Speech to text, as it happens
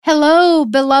Hello,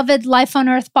 beloved Life on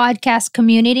Earth podcast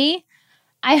community.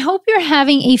 I hope you're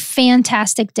having a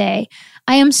fantastic day.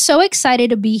 I am so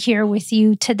excited to be here with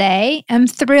you today. I'm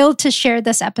thrilled to share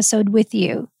this episode with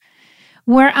you.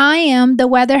 Where I am, the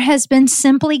weather has been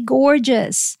simply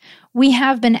gorgeous. We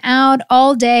have been out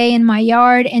all day in my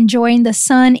yard enjoying the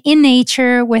sun in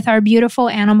nature with our beautiful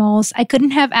animals. I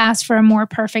couldn't have asked for a more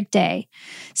perfect day.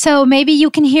 So maybe you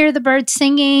can hear the birds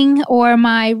singing or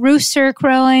my rooster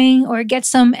crowing or get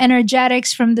some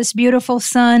energetics from this beautiful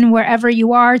sun wherever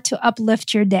you are to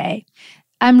uplift your day.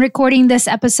 I'm recording this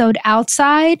episode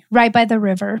outside, right by the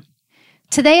river.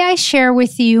 Today, I share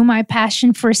with you my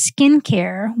passion for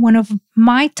skincare, one of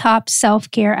my top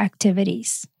self-care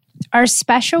activities. Our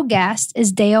special guest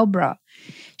is Dale Braw.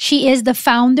 She is the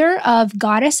founder of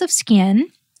Goddess of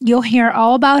Skin. You'll hear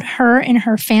all about her and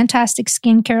her fantastic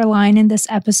skincare line in this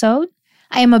episode.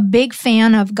 I am a big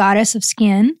fan of Goddess of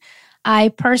Skin. I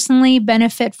personally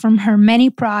benefit from her many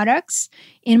products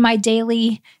in my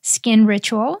daily skin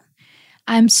ritual.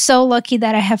 I'm so lucky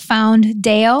that I have found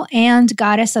Dale and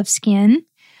Goddess of Skin.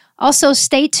 Also,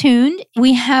 stay tuned.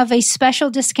 We have a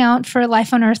special discount for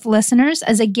Life on Earth listeners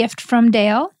as a gift from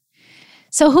Dale.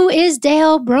 So who is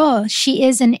Dale Braw? She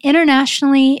is an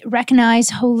internationally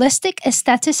recognized holistic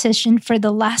esthetician for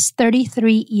the last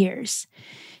 33 years.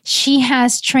 She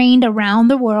has trained around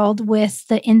the world with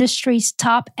the industry's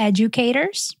top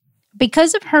educators.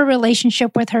 Because of her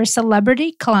relationship with her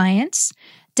celebrity clients,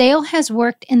 Dale has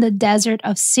worked in the desert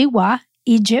of Siwa,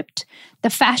 Egypt, the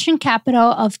fashion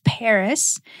capital of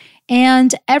Paris,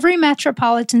 and every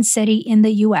metropolitan city in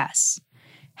the U.S.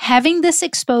 Having this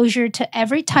exposure to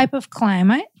every type of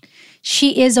climate,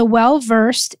 she is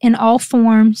well-versed in all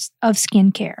forms of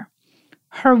skincare.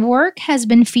 Her work has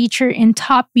been featured in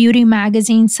top beauty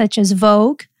magazines such as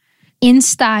Vogue,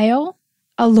 InStyle,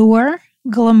 Allure,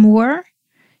 Glamour,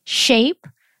 Shape,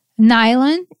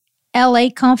 Nylon, LA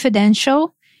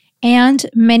Confidential, and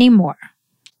many more.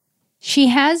 She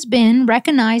has been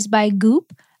recognized by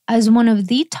Goop as one of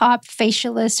the top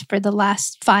facialists for the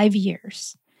last 5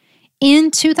 years.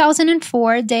 In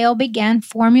 2004, Dale began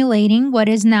formulating what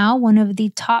is now one of the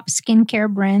top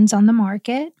skincare brands on the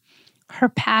market. Her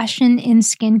passion in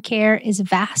skincare is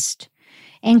vast,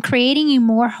 and creating a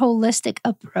more holistic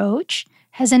approach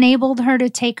has enabled her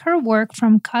to take her work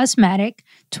from cosmetic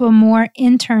to a more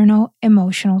internal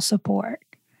emotional support.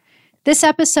 This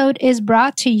episode is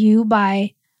brought to you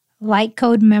by Light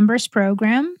Code Members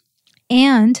Program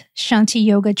and Shanti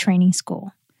Yoga Training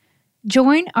School.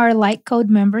 Join our Light Code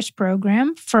Members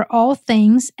Program for all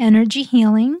things energy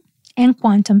healing and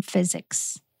quantum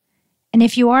physics. And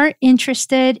if you are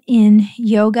interested in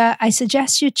yoga, I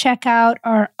suggest you check out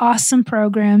our awesome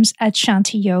programs at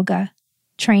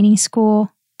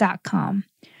shantiyogatrainingschool.com.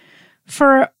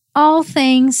 For all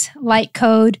things Light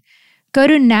Code, go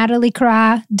to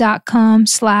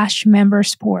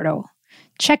nataliecra.com/membersportal.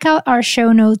 Check out our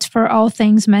show notes for all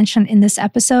things mentioned in this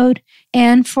episode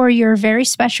and for your very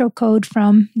special code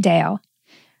from Dale.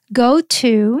 Go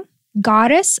to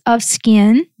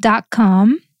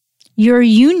goddessofskin.com. Your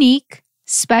unique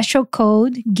special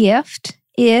code gift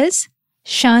is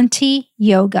Shanti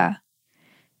Yoga.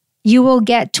 You will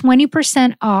get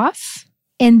 20% off,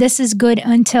 and this is good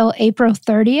until April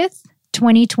 30th,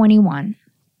 2021.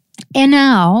 And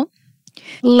now,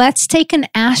 let's take an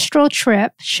astral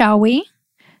trip, shall we,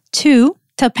 to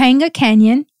Topanga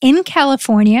Canyon in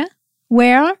California,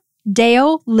 where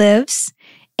Dale lives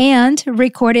and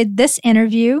recorded this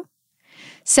interview.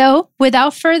 So,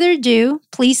 without further ado,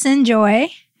 please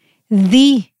enjoy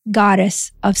the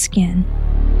Goddess of Skin.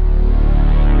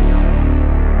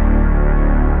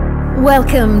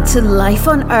 Welcome to Life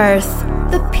on Earth,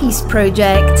 the Peace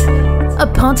Project, a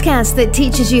podcast that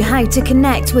teaches you how to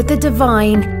connect with the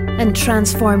divine and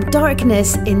transform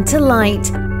darkness into light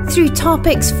through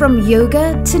topics from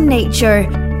yoga to nature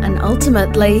and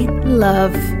ultimately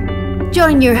love.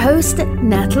 Join your host,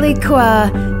 Natalie Kwa,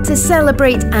 to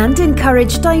celebrate and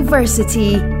encourage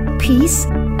diversity, peace,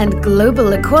 and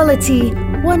global equality,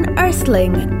 one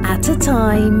earthling at a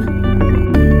time.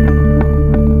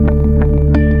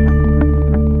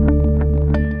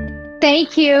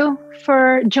 Thank you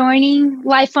for joining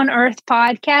Life on Earth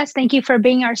podcast. Thank you for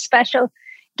being our special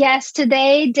guest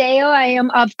today, Dale. I am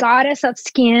of Goddess of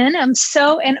Skin. I'm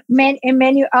so and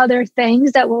many other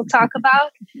things that we'll talk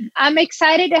about. I'm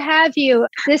excited to have you.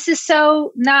 This is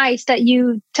so nice that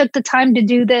you took the time to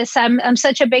do this. I'm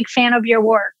such a big fan of your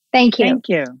work. Thank you. Thank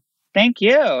you. Thank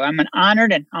you. I'm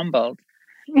honored and humbled.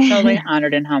 Totally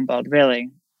honored and humbled, really.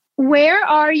 Where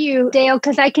are you, Dale?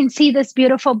 Because I can see this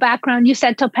beautiful background. You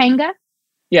said Topanga?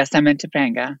 Yes, I'm in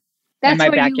Topanga. That's in my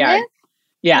where backyard. You live?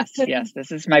 Yes, yes.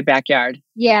 This is my backyard.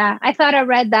 Yeah, I thought I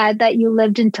read that you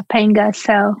lived in Topanga,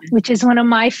 so which is one of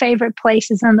my favorite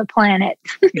places on the planet.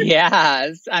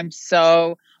 Yes, I'm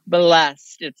so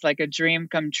blessed. It's like a dream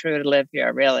come true to live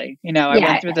here, really. I Yeah.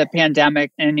 went through the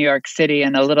pandemic in New York City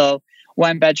in a little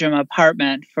one-bedroom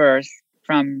apartment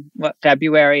from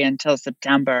February until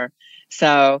September.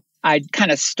 So I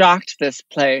kind of stalked this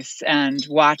place and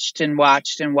watched and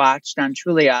watched and watched on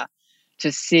Trulia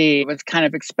to see. It was kind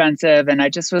of expensive, and I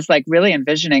just was like really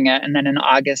envisioning it. And then in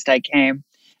August, I came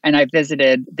and I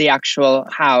visited the actual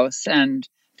house and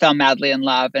fell madly in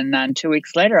love. And then 2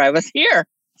 weeks later, I was here.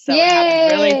 So it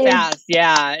happened really fast.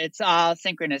 Yeah, it's all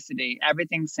synchronicity.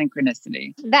 Everything's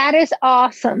synchronicity. That is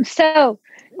awesome. So,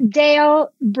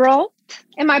 Dale Brolt,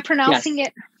 am I pronouncing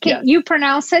it? Can you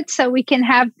pronounce it so we can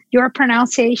have your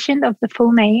pronunciation of the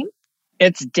full name?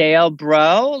 It's Dale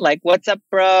Bro. Like, what's up,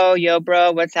 bro? Yo,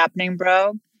 bro. What's happening,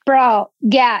 bro? Bro.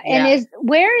 Yeah. And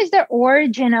where is the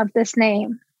origin of this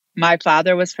name? My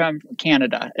father was from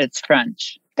Canada. It's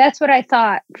French. That's what I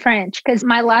thought, French, because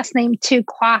my last name too,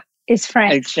 Kwak, is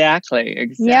French.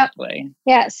 Exactly. Yep.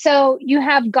 Yeah. So you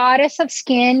have Goddess of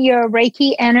Skin, you're a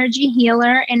Reiki energy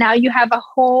healer, and now you have a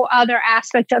whole other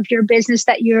aspect of your business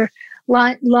that you're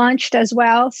launched as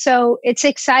well. So it's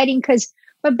exciting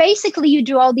but basically you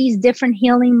do all these different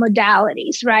healing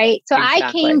modalities, right? So exactly.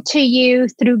 I came to you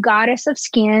through Goddess of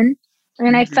Skin,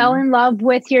 and I fell in love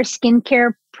with your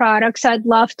skincare products. I'd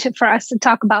love for us to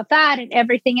talk about that and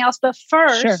everything else. But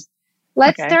first,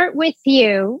 let's start with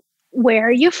you. Where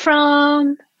are you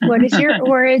from? What is your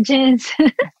origins?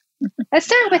 Let's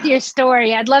start with your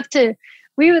story.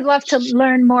 We would love to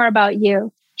learn more about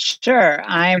you. Sure.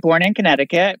 I'm born in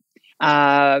Connecticut,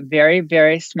 very,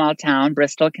 very small town,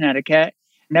 Bristol, Connecticut.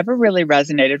 Never really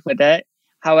resonated with it.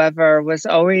 However, was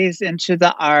always into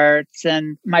the arts.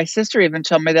 And my sister even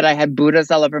told me that I had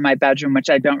Buddhas all over my bedroom, which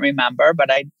I don't remember, but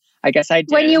I guess I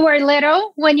did. When you were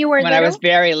little? When I was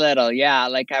very little, yeah.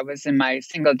 Like I was in my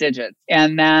single digits.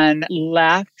 And then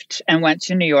left and went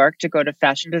to New York to go to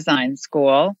fashion design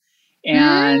school.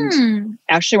 And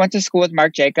actually went to school with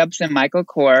Marc Jacobs and Michael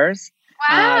Kors.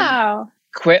 Wow.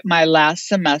 Quit my last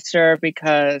semester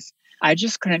because I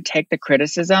just couldn't take the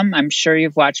criticism. I'm sure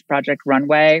you've watched Project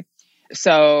Runway.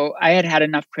 So I had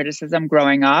enough criticism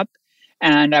growing up,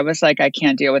 and I was like, I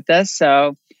can't deal with this.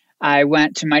 So I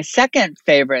went to my second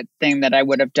favorite thing that I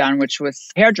would have done, which was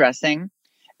hairdressing.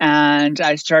 And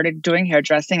I started doing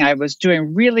hairdressing. I was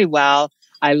doing really well.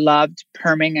 I loved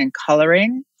perming and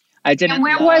coloring. And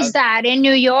where was that? In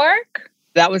New York?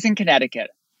 That was in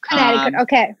Connecticut.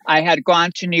 Okay. I had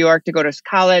gone to New York to go to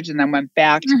college and then went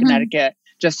back to Connecticut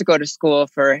just to go to school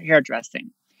for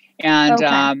hairdressing.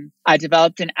 And I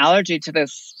developed an allergy to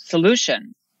this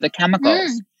solution, the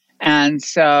chemicals. And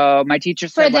so my teacher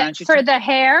said, why don't you... For the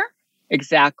hair?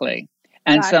 Exactly.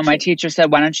 And so my teacher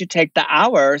said, why don't you take the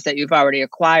hours that you've already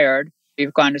acquired?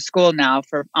 You've gone to school now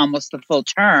for almost the full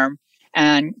term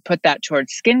and put that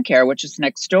towards skincare, which is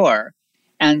next door.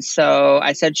 And so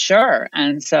I said, sure.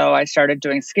 And so I started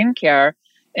doing skincare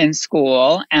in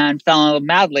school and fell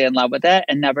madly in love with it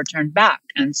and never turned back.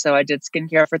 And so I did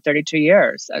skincare for 32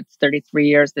 years. That's 33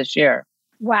 years this year.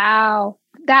 Wow.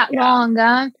 That long,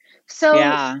 huh? So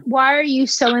why are you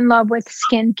so in love with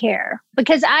skincare?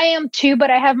 Because I am too, but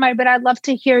I'd love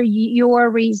to hear your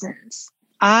reasons.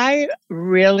 I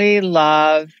really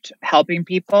loved helping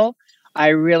people. I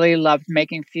really loved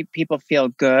making people feel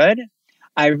good.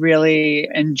 I really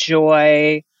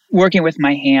enjoy working with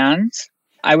my hands.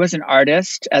 I was an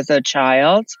artist as a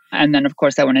child. And then, of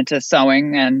course, I went into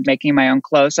sewing and making my own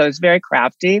clothes. So I was very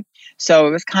crafty. So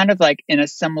it was kind of like in a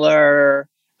similar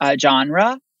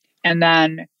genre. And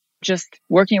then just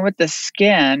working with the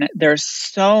skin, there's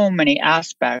so many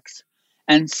aspects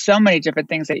and so many different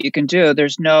things that you can do.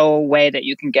 There's no way that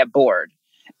you can get bored.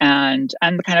 And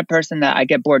I'm the kind of person that I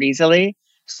get bored easily.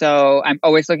 So I'm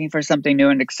always looking for something new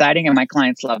and exciting. And my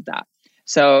clients love that.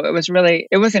 So it was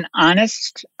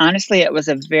honestly, it was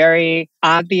a very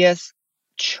obvious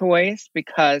choice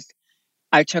because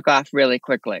I took off really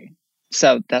quickly.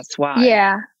 So that's why.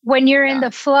 Yeah. When you're in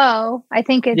the flow, I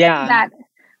think it's that.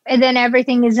 And then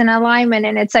everything is in alignment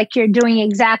and it's like you're doing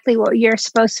exactly what you're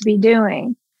supposed to be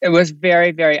doing. It was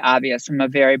very, very obvious from the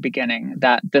very beginning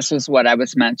that this was what I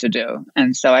was meant to do.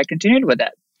 And so I continued with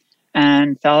it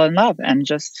and fell in love. And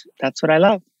just, that's what I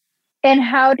love. And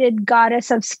how did Goddess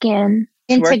of Skin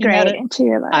integrate into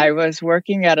your life? I was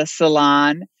working at a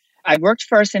salon. I worked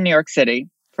first in New York City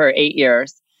for 8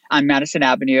 years on Madison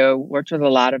Avenue, worked with a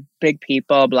lot of big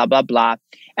people, blah, blah, blah.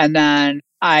 And then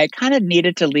I kind of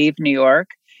needed to leave New York.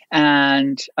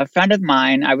 And a friend of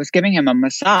mine, I was giving him a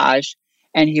massage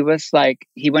And he was like,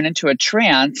 he went into a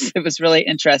trance. It was really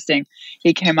interesting.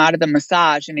 He came out of the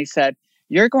massage and he said,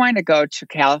 you're going to go to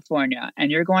California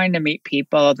and you're going to meet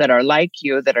people that are like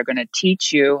you, that are going to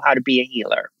teach you how to be a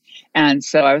healer. And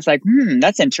so I was like,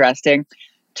 that's interesting.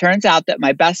 Turns out that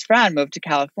my best friend moved to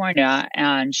California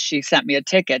and she sent me a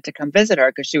ticket to come visit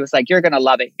her because she was like, you're going to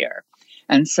love it here.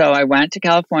 And so I went to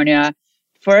California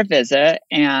for a visit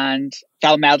and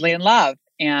fell madly in love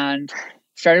and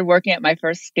started working at my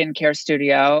first skincare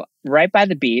studio right by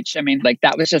the beach. I mean, like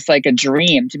that was just like a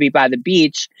dream to be by the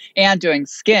beach and doing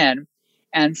skin.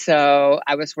 And so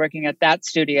I was working at that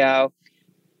studio,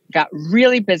 got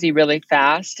really busy really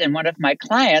fast. And one of my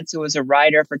clients, who was a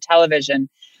writer for television,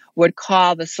 would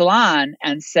call the salon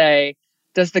and say,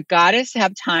 does the goddess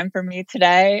have time for me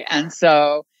today? And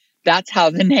so that's how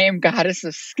the name Goddess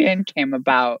of Skin came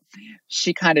about.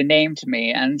 She kind of named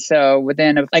me. And so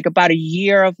within about a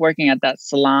year of working at that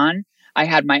salon, I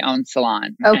had my own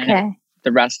salon. Okay. And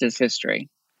the rest is history.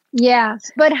 Yeah.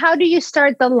 But how do you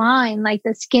start the line, like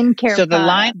the skincare? So the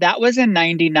line, that was in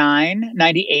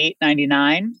 98,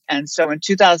 99. And so in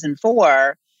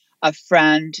 2004, a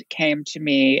friend came to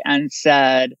me and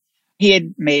said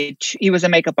he was a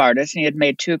makeup artist and he had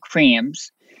made 2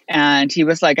 creams. And he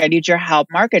was like, I need your help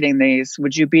marketing these.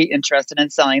 Would you be interested in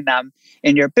selling them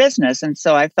in your business? And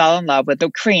so I fell in love with the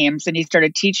creams and he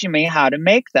started teaching me how to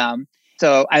make them.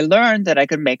 So I learned that I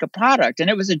could make a product, and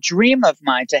it was a dream of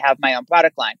mine to have my own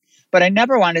product line, but I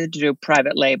never wanted to do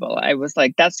private label. I was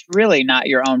like, that's really not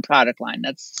your own product line.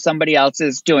 That's somebody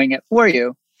else's doing it for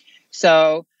you.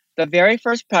 So the very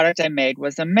first product I made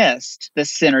was a mist, the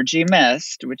Synergy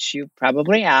Mist, which you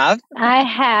probably have. I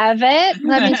have it.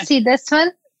 Let me see this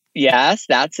one. Yes,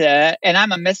 that's it. And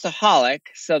I'm a mistaholic.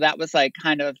 So that was like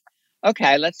kind of,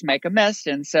 okay, let's make a mist.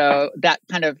 And so that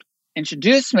kind of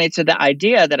introduced me to the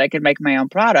idea that I could make my own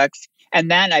products. And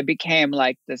then I became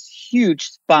like this huge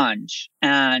sponge.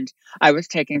 And I was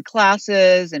taking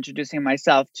classes, introducing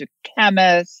myself to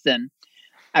chemists, and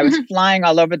I was flying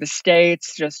all over the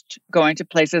States, just going to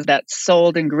places that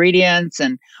sold ingredients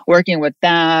and working with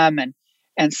them.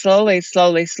 And slowly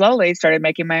started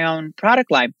making my own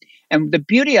product line. And the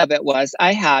beauty of it was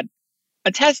I had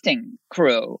a testing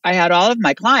crew. I had all of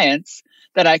my clients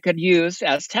that I could use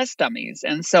as test dummies.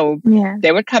 And so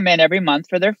they would come in every month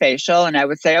for their facial and I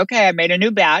would say, okay, I made a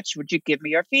new batch. Would you give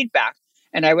me your feedback?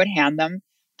 And I would hand them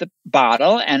the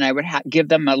bottle and I would give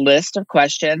them a list of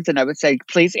questions. And I would say,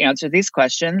 please answer these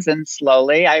questions. And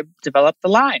slowly I developed the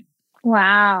line.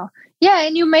 Wow. Yeah.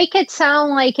 And you make it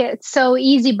sound like it's so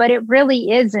easy, but it really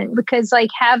isn't, because like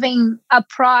having a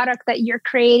product that you're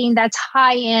creating that's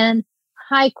high end,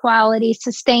 high quality,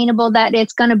 sustainable, that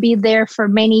it's going to be there for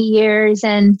many years,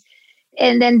 and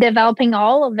then developing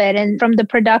all of it, and from the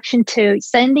production to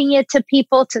sending it to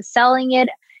people to selling it,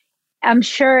 I'm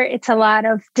sure it's a lot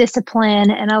of discipline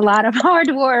and a lot of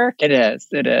hard work. It is.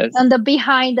 And the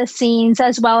behind the scenes,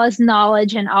 as well as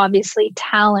knowledge and obviously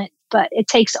talent, but it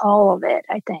takes all of it,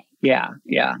 I think. Yeah.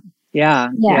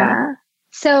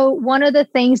 So one of the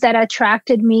things that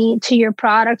attracted me to your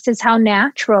products is how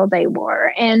natural they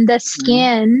were. And the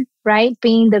skin, right,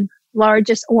 being the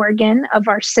largest organ of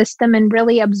our system and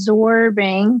really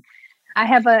absorbing. I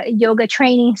have a yoga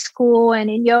training school, and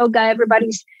in yoga,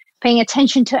 everybody's paying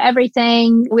attention to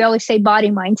everything. We always say body,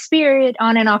 mind, spirit,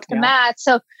 on and off the mat.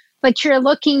 So, but you're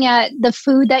looking at the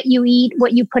food that you eat,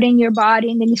 what you put in your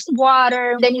body, and then you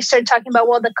water. Then you start talking about,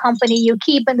 well, the company you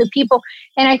keep and the people.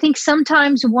 And I think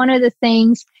sometimes one of the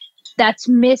things that's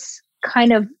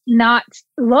kind of not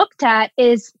looked at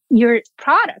is your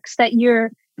products that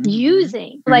you're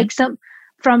using, like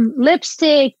from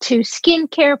lipstick to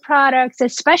skincare products,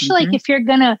 especially like if you're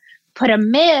going to put a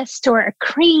mist or a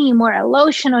cream or a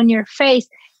lotion on your face,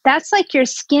 that's like your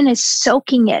skin is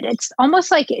soaking it. It's almost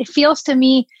like it feels to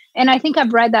me, and I think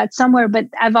I've read that somewhere, but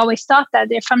I've always thought that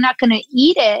if I'm not going to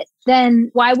eat it, then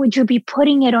why would you be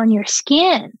putting it on your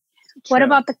skin? True. What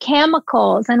about the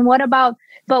chemicals? And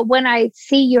but when I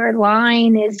see your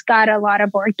line is got a lot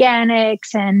of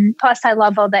organics, and plus I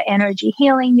love all the energy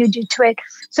healing you do to it.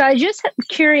 So I just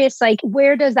curious, like,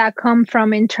 where does that come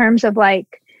from in terms of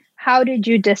like, how did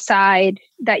you decide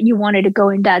that you wanted to go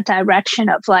in that direction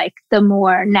of like the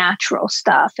more natural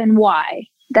stuff, and why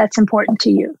that's important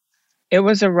to you? It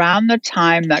was around the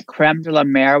time that Creme de la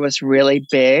Mer was really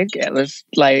big. It was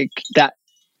like that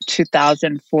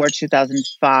 2004,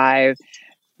 2005.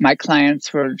 My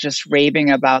clients were just raving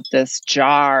about this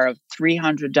jar of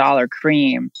 $300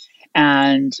 cream.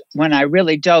 And when I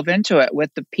really dove into it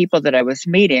with the people that I was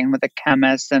meeting, with the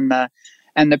chemists and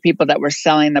the people that were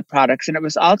selling the products, and it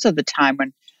was also the time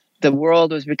when the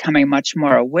world was becoming much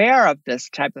more aware of this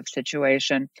type of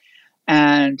situation.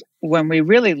 And when we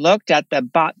really looked at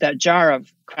that jar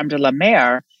of creme de la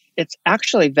mer, it's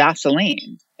actually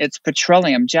Vaseline. It's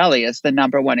petroleum jelly is the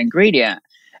number one ingredient.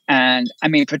 And I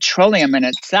mean, petroleum in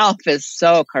itself is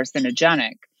so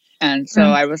carcinogenic. And so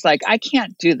I was like, I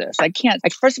can't do this. I can't,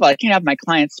 like, first of all, I can't have my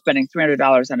clients spending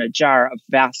 $300 on a jar of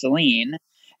Vaseline.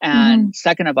 And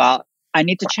second of all, I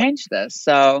need to change this.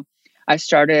 So I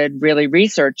started really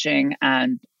researching,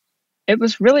 and it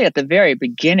was really at the very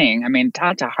beginning. I mean,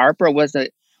 Tata Harper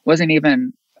wasn't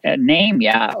even a name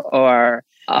yet, or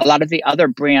a lot of the other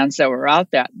brands that were out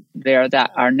there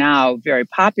that are now very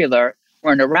popular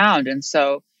weren't around. And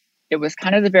so it was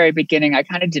kind of the very beginning. I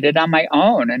kind of did it on my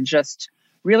own and just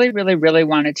really, really, really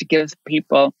wanted to give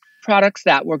people products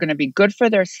that were going to be good for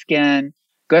their skin,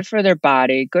 good for their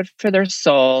body, good for their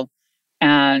soul,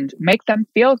 and make them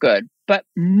feel good. But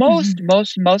most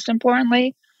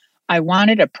importantly, I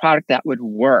wanted a product that would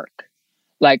work.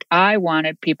 Like, I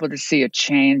wanted people to see a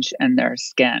change in their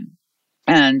skin.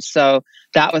 And so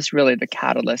that was really the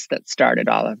catalyst that started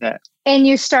all of it. And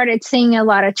you started seeing a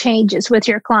lot of changes with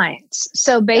your clients.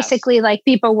 So basically, like,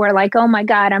 people were like, oh my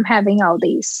God, I'm having all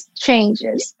these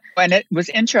changes. And it was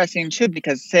interesting too,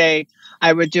 because say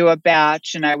I would do a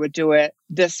batch and I would do it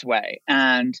this way,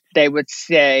 and they would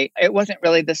say it wasn't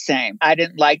really the same. I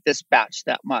didn't like this batch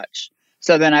that much.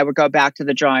 So then I would go back to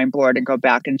the drawing board and go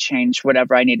back and change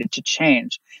whatever I needed to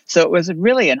change. So it was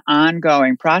really an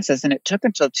ongoing process, and it took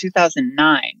until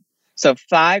 2009. So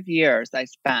 5 years I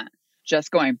spent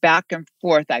just going back and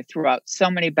forth. I threw out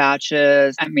so many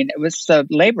batches. I mean, it was a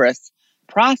laborious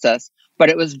process, but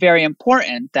it was very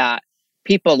important that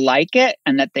people like it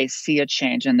and that they see a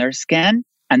change in their skin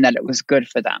and that it was good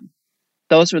for them.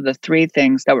 Those were the three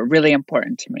things that were really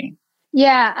important to me.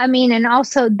 Yeah, I mean, and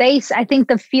also I think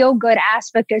the feel good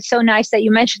aspect is so nice that you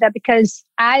mentioned that, because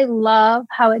I love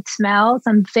how it smells.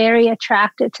 I'm very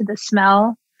attracted to the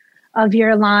smell of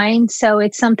your line. So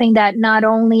it's something that not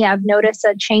only I've noticed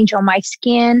a change on my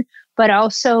skin, but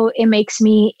also it makes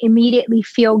me immediately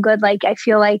feel good. Like, I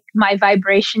feel like my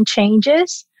vibration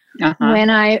changes when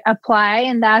I apply.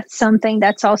 And that's something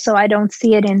that's also, I don't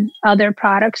see it in other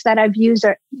products that I've used,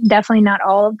 or definitely not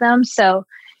all of them. So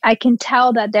I can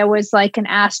tell that there was like an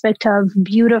aspect of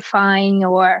beautifying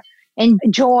or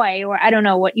joy, or I don't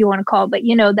know what you want to call it, but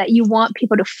that you want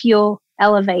people to feel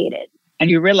elevated. And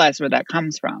you realize where that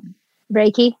comes from.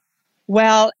 Reiki?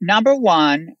 Well, number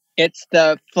one, it's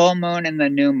the full moon and the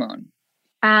new moon.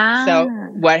 So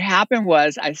what happened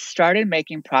was I started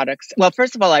making products. Well,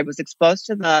 first of all, I was exposed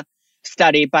to the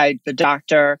study by the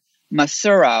Dr.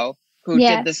 Masuro, who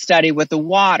did the study with the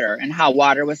water and how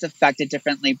water was affected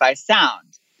differently by sound.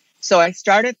 So I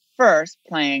started first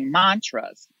playing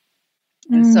mantras.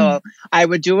 And so I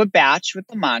would do a batch with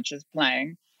the mantras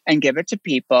playing and give it to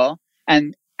people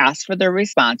and ask for their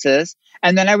responses.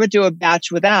 And then I would do a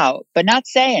batch without, but not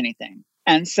say anything.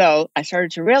 And so I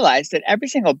started to realize that every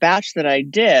single batch that I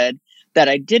did, that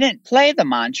I didn't play the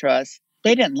mantras,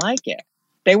 they didn't like it.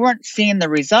 They weren't seeing the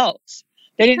results.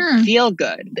 They didn't feel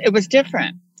good. It was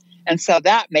different. And so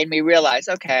that made me realize,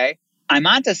 okay, I'm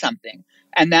onto something.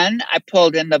 And then I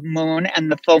pulled in the moon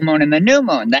and the full moon and the new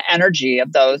moon, the energy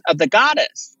of the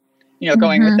goddess,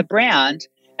 going with the brand.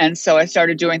 And so I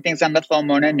started doing things on the full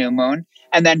moon and new moon,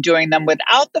 and then doing them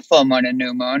without the full moon and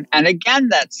new moon. And again,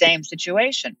 that same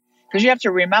situation, because you have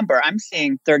to remember, I'm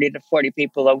seeing 30 to 40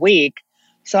 people a week.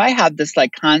 So I have this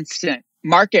like constant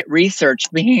market research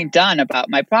being done about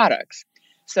my products.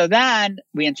 So then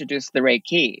we introduced the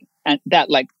Reiki, and that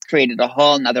like created a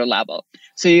whole nother level.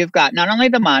 So you've got not only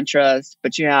the mantras,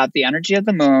 but you have the energy of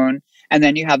the moon, and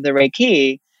then you have the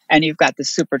Reiki, and you've got the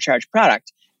supercharged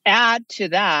product. Add to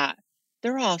that,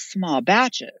 they're all small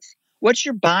batches. What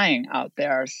you're buying out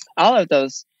there, all of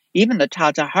those, even the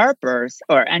Tata Harpers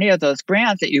or any of those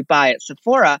brands that you buy at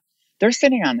Sephora, they're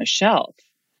sitting on the shelf.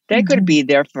 They could be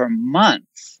there for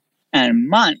months and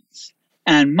months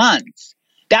and months.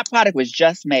 That product was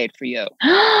just made for you.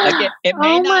 Like it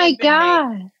may not have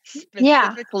been made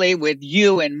specifically with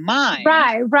you in mind.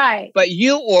 Right. But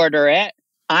you order it,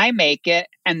 I make it,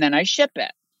 and then I ship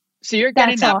it. So you're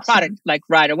getting that product like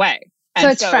right away. And so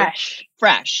it's fresh.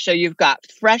 Fresh. So you've got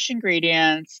fresh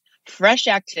ingredients, fresh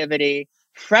activity,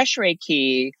 fresh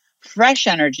Reiki, fresh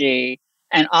energy,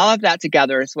 and all of that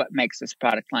together is what makes this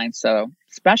product line so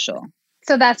special.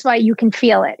 So that's why you can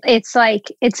feel it. It's like,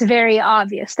 it's very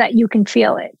obvious that you can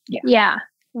feel it. Yeah.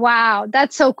 Wow.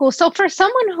 That's so cool. So for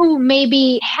someone who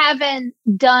maybe haven't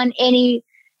done any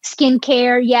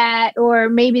skincare yet, or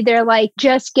maybe they're like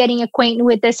just getting acquainted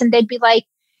with this, and they'd be like,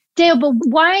 Dale, but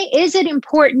why is it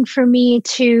important for me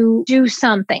to do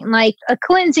something like a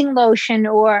cleansing lotion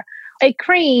or a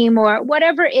cream or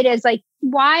whatever it is, like,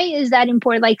 why is that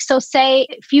important? Like, so say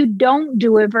if you don't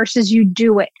do it versus you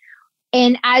do it,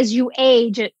 and as you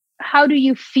age, how do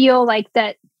you feel like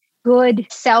that good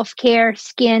self-care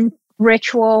skin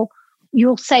ritual,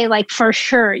 you'll say like for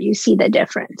sure you see the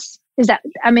difference? Is that,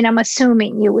 I mean, I'm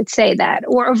assuming you would say that,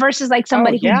 or versus like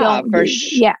somebody who don't do,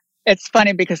 yeah. It's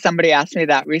funny because somebody asked me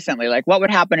that recently, like, what would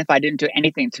happen if I didn't do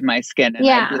anything to my skin? And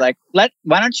I'd be like, why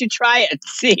don't you try it?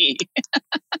 See.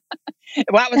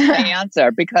 What was my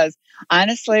answer? Because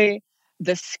honestly,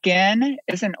 the skin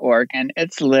is an organ.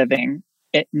 It's living.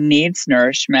 It needs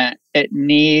nourishment. It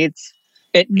needs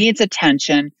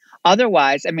attention.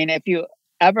 Otherwise, I mean, if you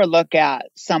ever look at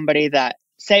somebody that,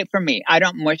 say for me, I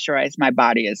don't moisturize my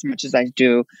body as much as I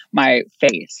do my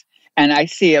face. And I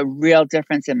see a real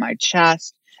difference in my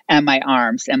chest and my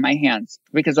arms and my hands,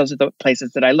 because those are the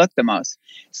places that I look the most.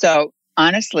 So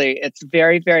honestly, it's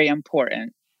very, very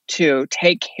important to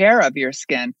take care of your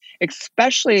skin,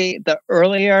 especially the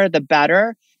earlier, the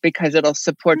better, because it'll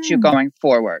support you going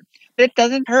forward. It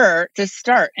doesn't hurt to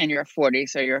start in your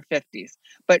 40s or your 50s,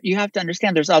 but you have to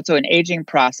understand there's also an aging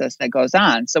process that goes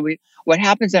on. So what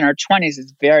happens in our 20s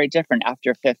is very different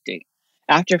after 50.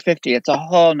 After 50, it's a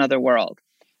whole nother world.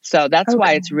 So that's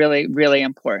why it's really, really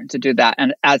important to do that.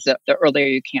 And the earlier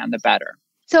you can, the better.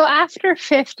 So after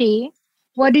 50,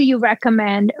 what do you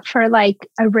recommend for like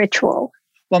a ritual?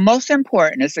 Well, most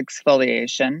important is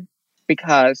exfoliation,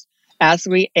 because as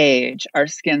we age, our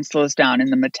skin slows down in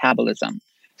the metabolism.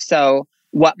 So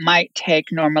what might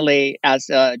take normally as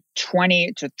a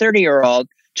 20 to 30-year-old,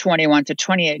 21 to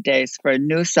 28 days for a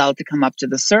new cell to come up to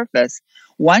the surface,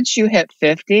 once you hit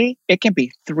 50, it can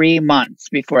be 3 months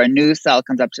before a new cell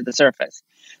comes up to the surface.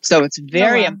 So it's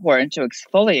very important to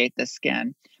exfoliate the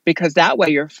skin, because that way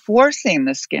you're forcing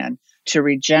the skin to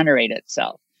regenerate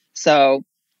itself. So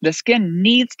the skin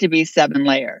needs to be 7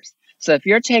 layers. So if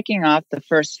you're taking off the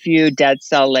first few dead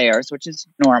cell layers, which is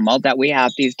normal that we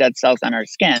have these dead cells on our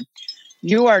skin,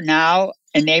 you are now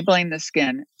enabling the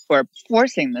skin or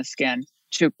forcing the skin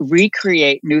to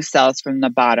recreate new cells from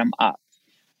the bottom up.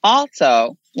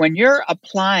 Also, when you're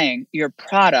applying your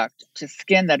product to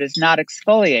skin that is not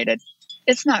exfoliated,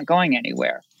 it's not going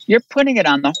anywhere. You're putting it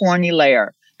on the horny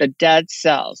layer, the dead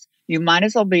cells. You might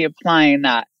as well be applying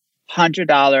that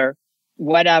 $100,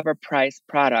 whatever price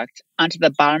product onto the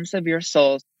bottoms of your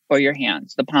soles or your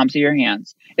hands, the palms of your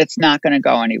hands. It's not going to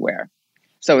go anywhere.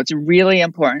 So it's really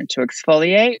important to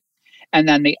exfoliate. And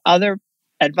then the other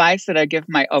advice that I give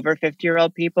my over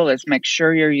 50-year-old people is make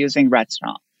sure you're using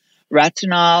retinol.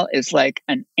 Retinol is like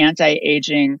an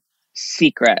anti-aging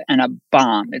secret and a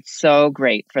bomb. It's so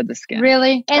great for the skin.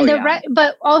 Really? And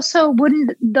but also,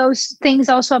 wouldn't those things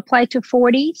also apply to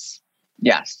 40s?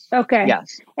 Yes. Okay.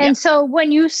 Yes. And so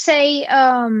when you say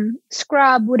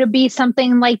scrub, would it be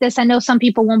something like this? I know some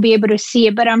people won't be able to see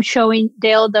it, but I'm showing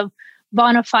Dale the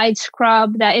Bonafide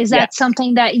scrub. Is that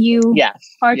something that you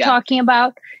are talking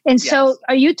about? And so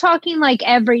are you talking like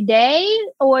every day,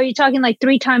 or are you talking like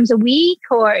 3 times a week,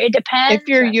 or it depends? If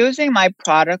you're using my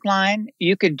product line,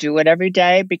 you could do it every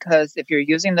day, because if you're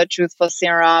using the Truthful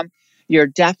Serum, you're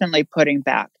definitely putting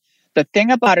back. The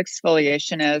thing about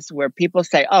exfoliation is where people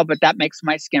say, oh, but that makes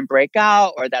my skin break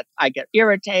out, or that I get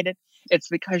irritated. It's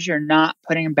because you're not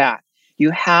putting back.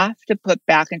 You have to put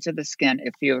back into the skin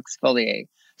if you exfoliate.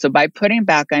 So by putting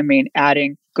back, I mean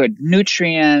adding good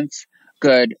nutrients,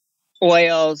 good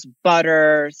oils,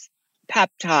 butters,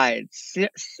 peptides,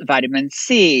 vitamin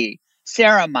C,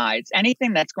 ceramides,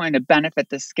 anything that's going to benefit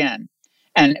the skin.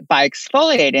 And by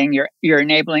exfoliating, you're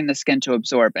enabling the skin to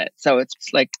absorb it. So it's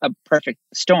like a perfect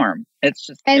storm. It's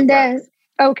just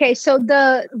okay. So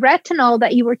the retinol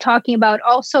that you were talking about,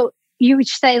 also you would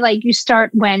say like you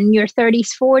start when your 30s,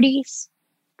 40s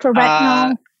for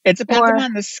retinol. It depends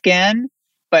on the skin,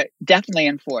 but definitely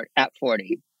at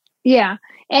 40. Yeah,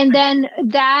 and then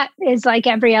that is like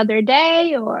every other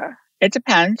day, or it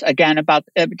depends. Again,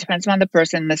 it depends on the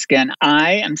person and the skin.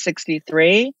 I am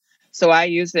 63. So I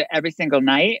use it every single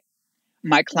night.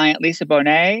 My client, Lisa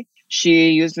Bonet, she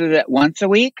uses it once a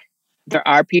week. There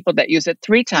are people that use it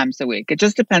 3 times a week. It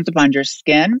just depends upon your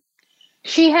skin.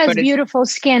 She has beautiful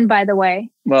skin, by the way.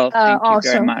 Well, thank you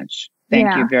very much.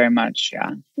 Thank you very much.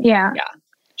 Yeah. Yeah. Yeah.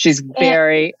 She's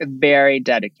very, very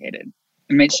dedicated.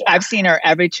 I mean, I've seen her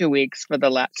every 2 weeks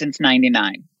since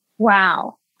 99.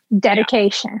 Wow.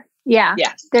 Dedication. Yeah.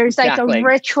 Yes. There's like a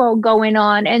ritual going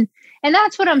on. And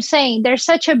that's what I'm saying. There's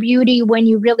such a beauty when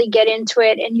you really get into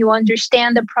it and you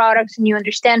understand the products and you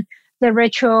understand the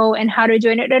ritual and how to do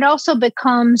it. It also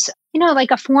becomes,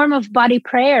 like a form of body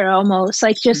prayer almost,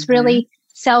 like just really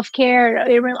self-care.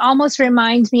 It almost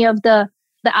reminds me of the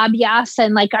the Abhyasa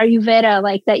and like Ayurveda,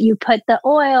 like that you put the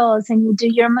oils and you do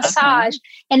your massage.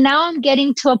 And now I'm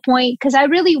getting to a point because I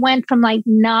really went from like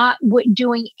not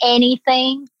doing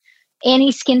anything,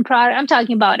 any skin product. I'm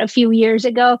talking about a few years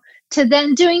ago to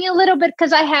then doing a little bit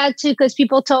because I had to, because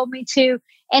people told me to.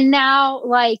 And now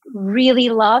like really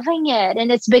loving it.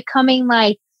 And it's becoming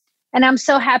like, and I'm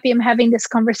so happy I'm having this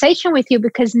conversation with you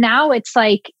because now it's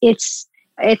like, it's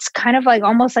kind of like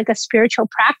almost like a spiritual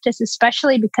practice,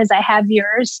 especially because I have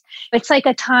yours. It's like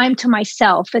a time to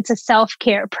myself. It's a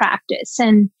self-care practice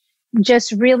and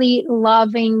just really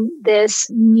loving this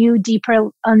new, deeper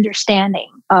understanding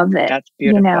of it. That's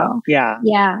beautiful. You know? Yeah.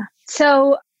 Yeah.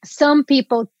 So some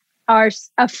people are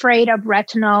afraid of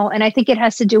retinol. And I think it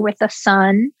has to do with the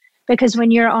sun, because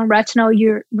when you're on retinol,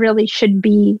 you really should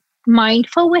be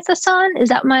mindful with the sun. Is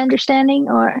that my understanding?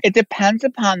 Or it depends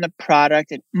upon the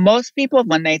product. Most people,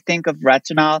 when they think of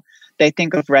retinol, they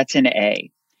think of Retin A.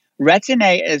 Retin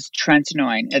A is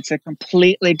tretinoin. It's a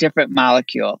completely different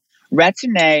molecule.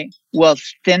 Retin A will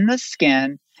thin the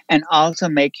skin and also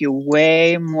make you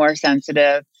way more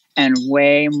sensitive and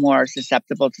way more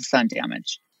susceptible to sun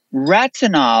damage.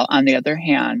 Retinol, on the other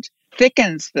hand,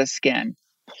 thickens the skin,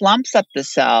 plumps up the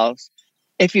cells.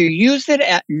 If you use it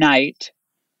at night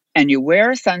and you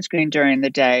wear a sunscreen during the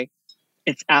day,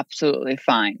 it's absolutely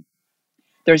fine.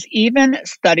 There's even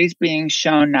studies being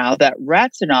shown now that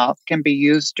retinol can be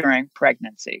used during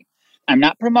pregnancy. I'm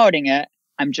not promoting it.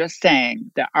 I'm just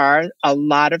saying there are a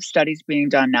lot of studies being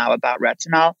done now about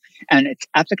retinol and its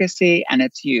efficacy and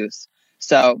its use.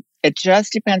 So it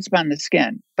just depends upon the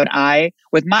skin. But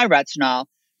with my retinol,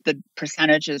 the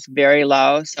percentage is very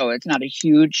low, so it's not a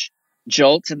huge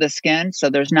jolt to the skin. So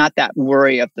there's not that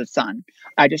worry of the sun.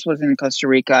 I just was in Costa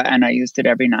Rica and I used it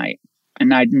every night.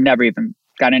 And I'd never even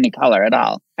got any color at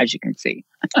all, as you can see.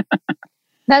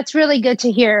 that's really good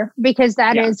to hear, because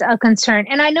that is a concern.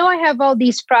 And I know I have all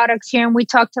these products here, and we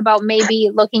talked about maybe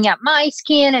looking at my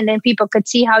skin and then people could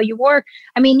see how you work.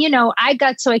 I mean, you know, I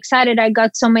got so excited. I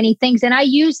got so many things and I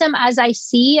use them as I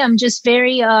see. I'm just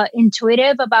very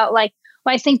intuitive about like,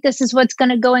 well, I think this is what's going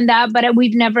to go in that, but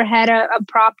we've never had a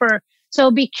proper.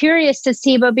 So be curious to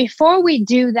see. But before we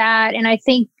do that, and I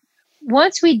think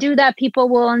once we do that, people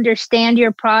will understand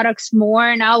your products more.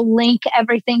 And I'll link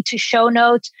everything to show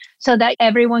notes so that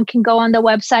everyone can go on the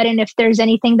website. And if there's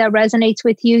anything that resonates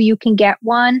with you, you can get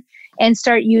one and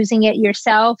start using it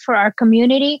yourself for our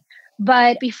community.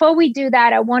 But before we do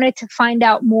that, I wanted to find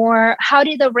out more. How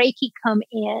did the Reiki come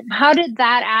in? How did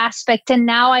that aspect? And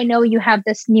now I know you have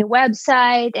this new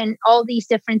website and all these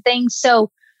different things.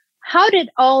 So how did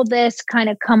all this kind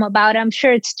of come about? I'm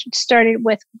sure it started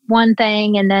with one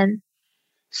thing and then.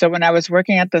 So when I was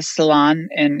working at the salon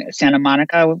in Santa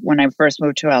Monica, when I first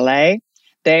moved to LA,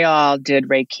 they all did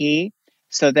Reiki.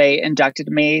 So they inducted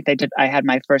me. I had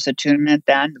my first attunement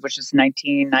then, which was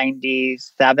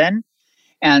 1997.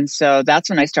 And so that's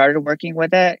when I started working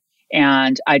with it.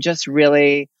 And I just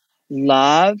really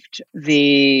loved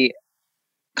the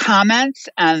comments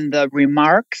and the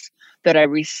remarks that I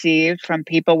received from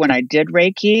people when I did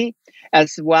Reiki,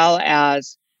 as well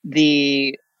as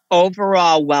the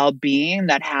overall well-being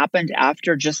that happened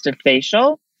after just a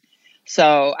facial.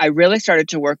 So I really started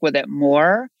to work with it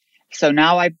more. So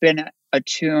now I've been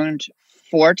attuned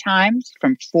 4 times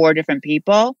from 4 different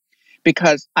people,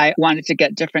 because I wanted to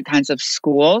get different kinds of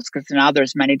schools, because now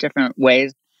there's many different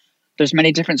ways. There's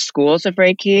many different schools of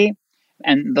Reiki.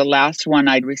 And the last one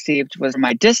I received was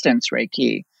my distance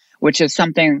Reiki, which is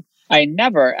something I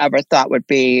never, ever thought would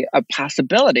be a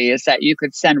possibility, is that you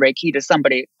could send Reiki to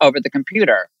somebody over the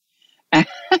computer. And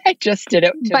I just did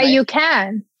it. But you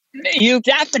can. You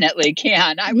definitely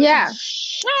can. I was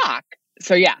shocked.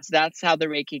 So yes, that's how the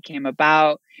Reiki came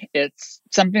about. It's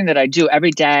something that I do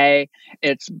every day.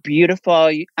 It's beautiful.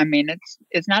 I mean,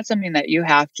 it's not something that you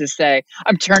have to say,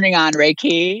 I'm turning on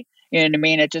Reiki. You know what I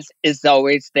mean? It just is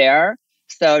always there.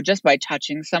 So just by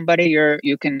touching somebody,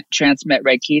 you can transmit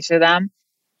Reiki to them.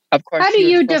 Of course. How do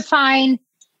you define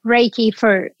Reiki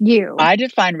for you? I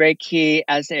define Reiki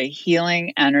as a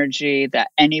healing energy that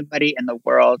anybody in the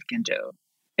world can do.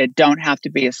 It don't have to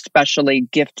be a specially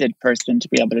gifted person to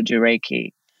be able to do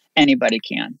Reiki. Anybody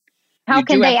can. How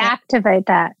can they activate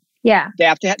that? Yeah.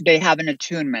 They have an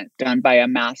attunement done by a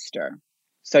master.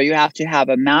 So you have to have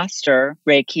a master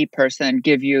Reiki person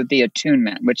give you the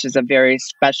attunement, which is a very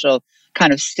special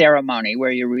kind of ceremony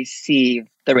where you receive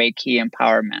the Reiki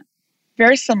empowerment.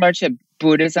 Very similar to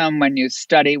Buddhism. When you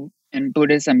study in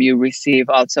Buddhism, you receive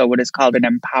also what is called an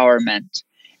empowerment.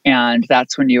 And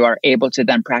that's when you are able to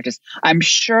then practice. I'm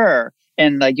sure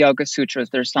in the Yoga Sutras,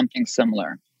 there's something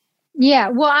similar. Yeah.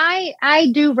 Well,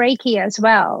 I do Reiki as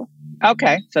well.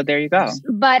 Okay. So there you go.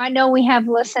 But I know we have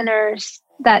listeners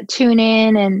that tune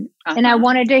in and I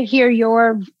wanted to hear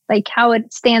your, like, how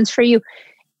it stands for you.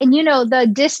 And, the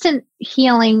distant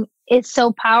healing is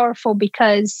so powerful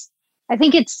because I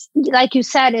think it's, like you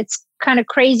said, it's kind of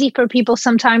crazy for people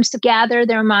sometimes to gather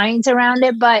their minds around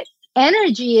it, but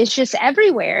energy is just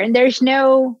everywhere. And there's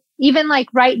no, even like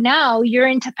right now, you're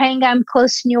in Topanga, I'm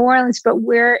close to New Orleans, but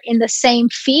we're in the same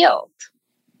field.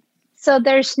 So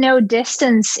there's no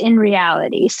distance in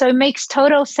reality. So it makes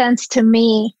total sense to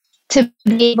me to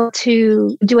be able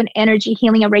to do an energy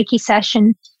healing, a Reiki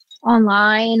session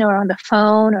online or on the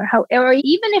phone or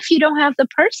even if you don't have the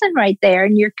person right there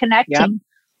and you're connecting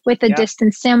with the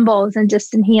distant symbols and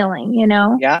distant healing,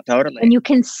 Yeah, totally. And you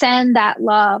can send that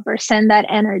love or send that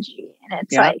energy. And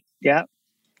it's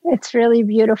it's really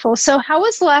beautiful. So how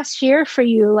was last year for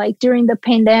you, like during the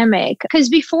pandemic? Because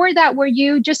before that, were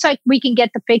you, just like we can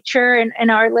get the picture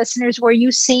and our listeners, were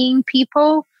you seeing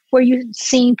people? Were you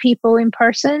seeing people in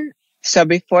person? So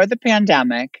before the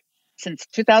pandemic, since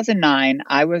 2009,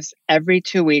 I was every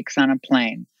 2 weeks on a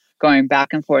plane going back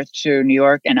and forth to New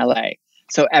York and LA.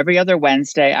 So every other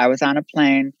Wednesday, I was on a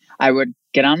plane. I would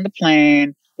get on the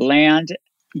plane, land,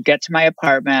 get to my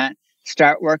apartment,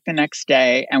 start work the next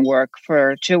day and work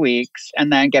for 2 weeks,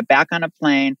 and then get back on a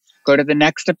plane, go to the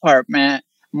next apartment.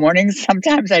 Mornings,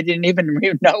 sometimes I didn't even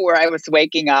know where I was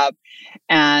waking up.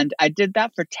 And I did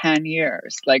that for 10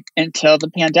 years, like until the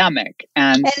pandemic.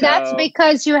 And so, that's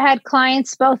because you had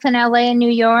clients both in LA and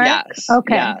New York? Yes.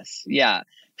 Okay. Yes. Yeah.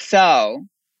 So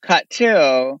cut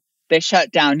to, they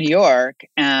shut down New York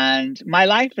and my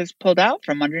life is pulled out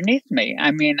from underneath me.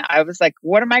 I mean, I was like,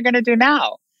 what am I going to do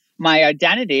now? My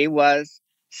identity was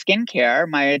skincare.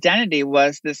 My identity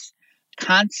was this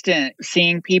constant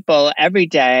seeing people every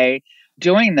day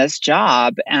doing this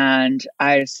job. And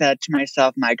I said to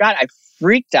myself, my God, I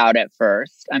freaked out at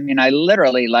first. I mean, I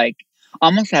literally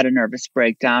almost had a nervous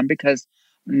breakdown because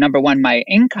number one, my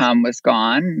income was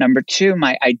gone. Number two,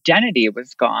 my identity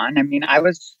was gone. I mean, I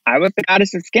was the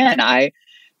goddess of skin.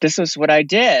 This was what I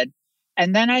did.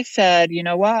 And then I said, you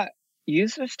know what?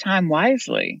 Use this time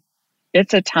wisely.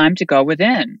 It's a time to go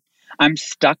within. I'm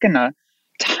stuck in a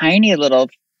tiny little,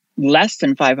 less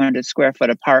than 500 square foot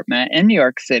apartment in New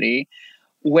York City,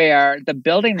 where the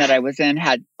building that I was in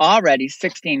had already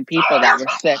 16 people that were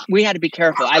sick. We had to be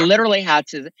careful. I literally had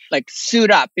to suit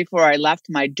up before I left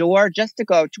my door just to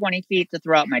go 20 feet to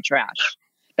throw out my trash.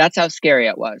 That's how scary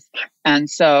it was. And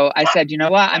so I said, you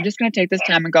know what? I'm just going to take this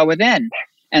time and go within.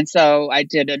 And so I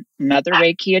did another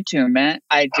Reiki attunement.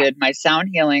 I did my sound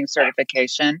healing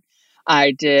certification.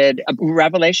 I did a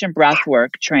Revelation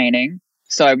breathwork training.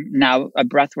 So I'm now a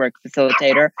breathwork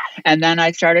facilitator. And then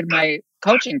I started my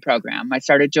coaching program. I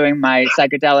started doing my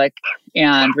psychedelic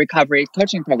and recovery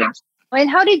coaching programs. And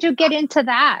how did you get into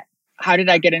that? How did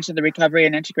I get into the recovery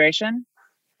and integration?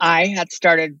 I had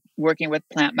started working with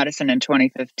plant medicine in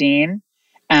 2015.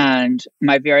 And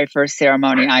my very first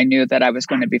ceremony, I knew that I was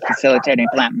going to be facilitating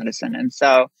plant medicine. And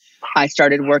so I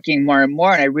started working more and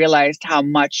more. And I realized how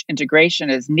much integration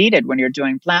is needed when you're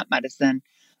doing plant medicine.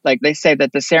 Like they say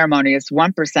that the ceremony is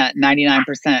 1%,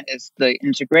 99% is the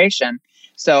integration.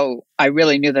 So I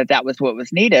really knew that that was what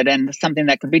was needed and something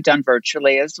that could be done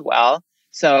virtually as well.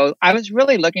 So I was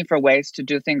really looking for ways to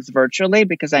do things virtually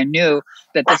because I knew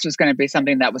that this was going to be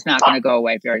something that was not going to go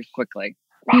away very quickly.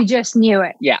 You just knew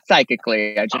it. Yeah,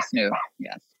 psychically, I just knew.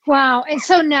 Yes. Wow. And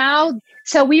so now,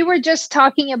 we were just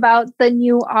talking about the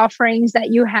new offerings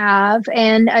that you have,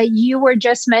 and you were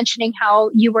just mentioning how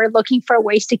you were looking for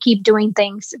ways to keep doing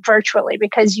things virtually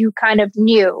because you kind of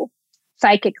knew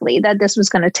psychically that this was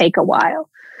going to take a while.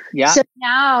 Yeah. So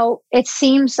now it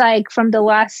seems like from the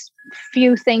last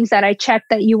few things that I checked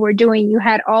that you were doing, you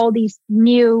had all these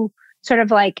new sort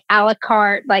of like a la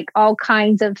carte, like all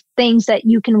kinds of things that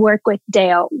you can work with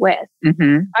Dale with.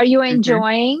 Mm-hmm. Are you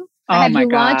enjoying? Oh, have my you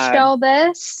God. launched all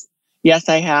this? Yes,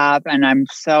 I have. And I'm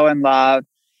so in love.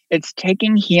 It's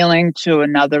taking healing to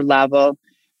another level.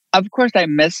 Of course, I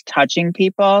miss touching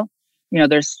people. You know,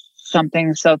 there's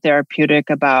something so therapeutic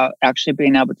about actually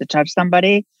being able to touch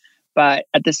somebody. But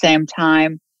at the same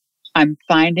time, I'm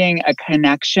finding a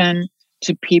connection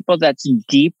to people that's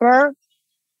deeper,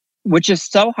 which is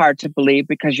so hard to believe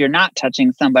because you're not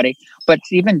touching somebody, but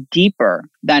it's even deeper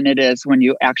than it is when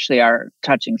you actually are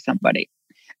touching somebody.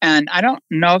 And I don't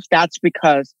know if that's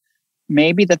because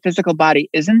maybe the physical body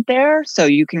isn't there, so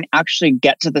you can actually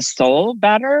get to the soul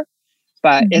better,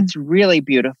 but it's really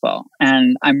beautiful.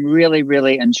 And I'm really,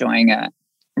 really enjoying it.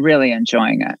 Really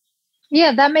enjoying it.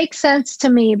 Yeah, that makes sense to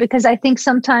me because I think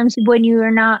sometimes when you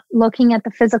are not looking at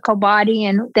the physical body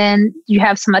and then you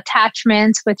have some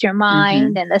attachments with your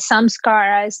mind and the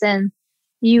samskaras, then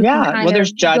you can Yeah. Well, kind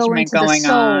there's of go judgment into the going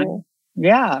on. soul.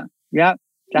 Yeah. Yep.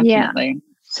 Yeah. Definitely.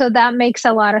 So that makes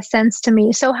a lot of sense to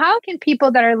me. So how can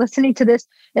people that are listening to this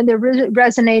and they're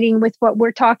resonating with what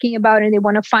we're talking about and they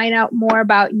want to find out more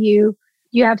about you?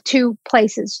 You have two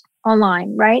places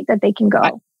online, right? That they can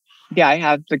go. I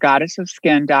have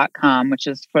thegoddessofskin.com, which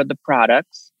is for the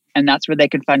products. And that's where they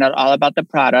can find out all about the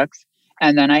products.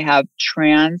 And then I have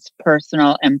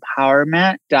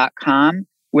transpersonalempowerment.com,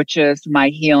 which is my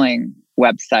healing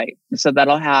website. So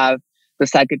that'll have the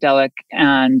psychedelic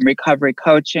and recovery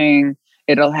coaching.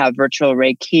 It'll have virtual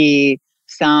Reiki,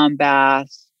 sound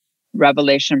baths,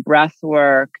 revelation breath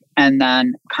work, and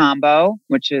then combo,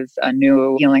 which is a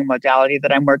new healing modality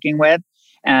that I'm working with,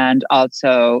 and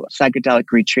also psychedelic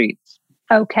retreats.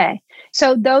 Okay.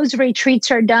 So those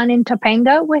retreats are done in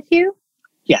Topanga with you?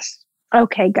 Yes.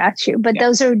 Okay, got you. But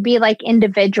those would be like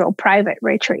individual private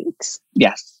retreats.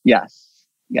 Yes.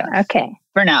 Okay.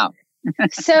 For now.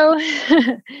 So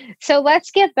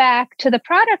let's get back to the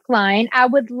product line. I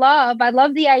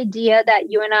love the idea that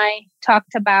you and I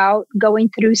talked about going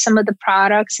through some of the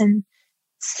products and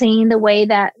seeing the way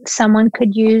that someone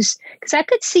could use, because I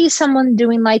could see someone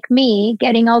doing like me,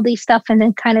 getting all these stuff and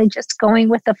then kind of just going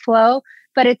with the flow.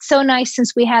 But it's so nice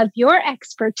since we have your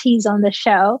expertise on the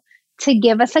show to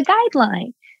give us a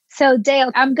guideline. So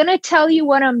Dale, I'm going to tell you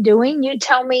what I'm doing. You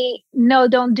tell me, no,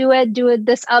 don't do it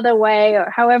this other way or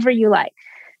however you like.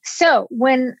 So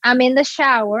when I'm in the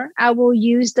shower, I will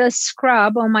use the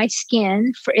scrub on my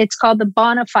skin. It's called the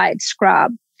Bonafide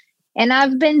scrub. And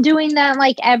I've been doing that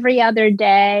like every other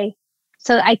day.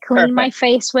 So I clean my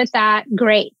face with that.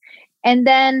 Great. And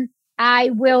then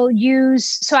I will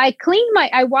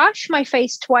I wash my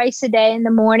face twice a day in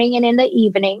the morning and in the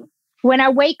evening. When I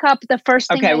wake up, the first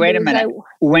thing I do is wait a minute.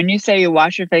 When you say you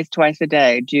wash your face twice a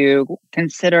day, do you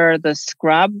consider the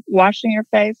scrub washing your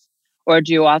face? Or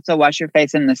do you also wash your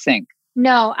face in the sink?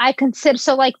 No, I consider,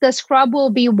 so like the scrub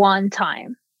will be one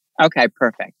time. Okay,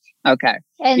 perfect. Okay.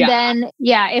 And then,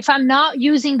 if I'm not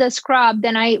using the scrub,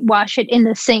 then I wash it in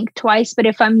the sink twice. But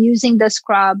if I'm using the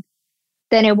scrub,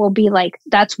 then it will be like,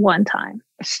 that's one time.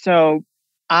 So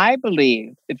I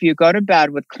believe if you go to bed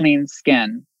with clean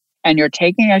skin and you're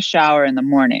taking a shower in the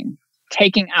morning,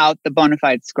 taking out the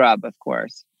Bonafide scrub, of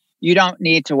course, you don't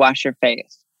need to wash your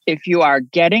face. If you are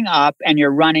getting up and you're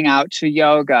running out to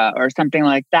yoga or something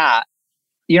like that,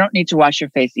 you don't need to wash your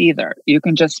face either. You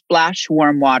can just splash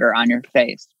warm water on your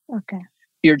face. Okay.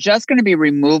 You're just going to be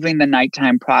removing the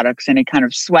nighttime products, any kind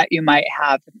of sweat you might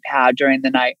have had during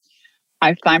the night.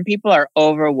 I find people are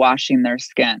overwashing their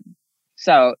skin.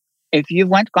 So if you've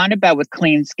gone to bed with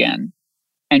clean skin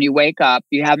and you wake up,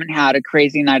 you haven't had a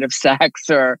crazy night of sex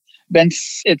or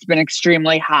it's been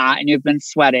extremely hot and you've been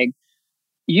sweating,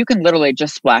 you can literally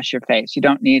just splash your face. You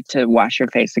don't need to wash your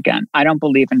face again. I don't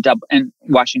believe in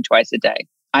washing twice a day.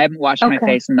 I haven't washed my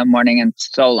face in the morning in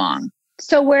so long.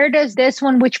 So where does this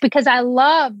one, because I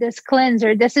love this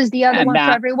cleanser. This is the other one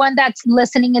for everyone that's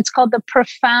listening. It's called the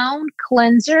Profound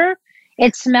Cleanser.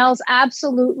 It smells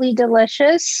absolutely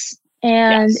delicious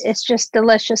and it's just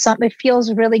delicious. It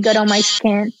feels really good on my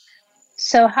skin.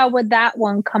 So how would that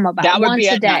one come about? That would be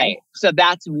at night. So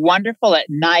that's wonderful at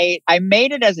night. I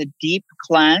made it as a deep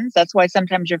cleanse. That's why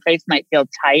sometimes your face might feel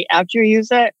tight after you use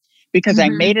it, because I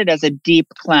made it as a deep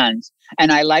cleanse.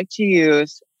 And I like to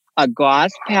use a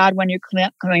gauze pad when you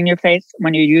clean your face,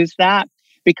 when you use that,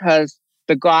 because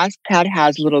the gauze pad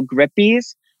has little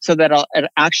grippies, so that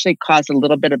it actually cause a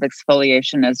little bit of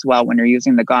exfoliation as well when you're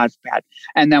using the gauze pad.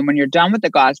 And then when you're done with the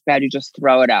gauze pad, you just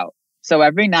throw it out. So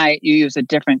every night you use a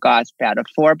different gauze pad, a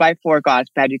 4x4 gauze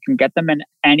pad. You can get them in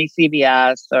any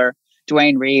CVS or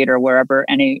Duane Reade or wherever,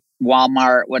 any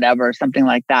Walmart, whatever, something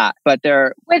like that. But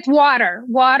they're with water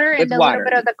and a little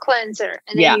bit of the cleanser.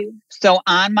 And So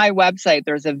on my website,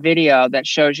 there's a video that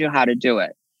shows you how to do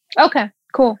it. Okay,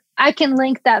 cool. I can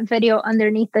link that video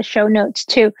underneath the show notes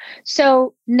too.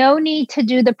 So no need to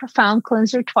do the Profound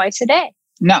Cleanser twice a day.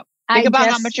 No. Think about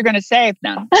how much you're going to save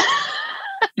now.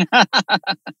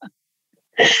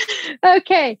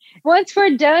 Okay. Once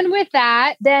we're done with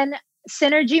that, then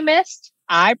Synergy Mist.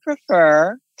 I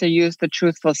prefer to use the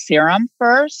Truthful Serum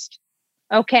first.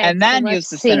 Okay. And then use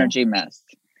the Synergy Mist.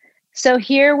 So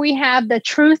here we have the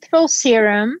Truthful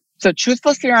Serum. So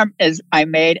Truthful Serum I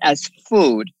made as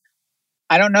food.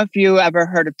 I don't know if you ever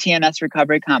heard of TNS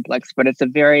Recovery Complex, but it's a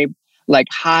very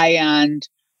high-end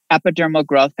epidermal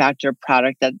growth factor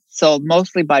product that's sold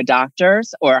mostly by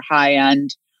doctors or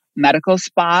high-end medical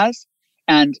spas.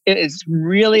 And it is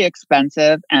really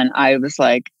expensive. And I was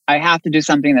like, I have to do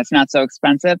something that's not so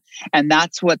expensive. And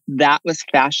that's what that was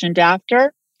fashioned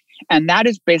after. And that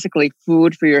is basically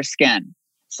food for your skin.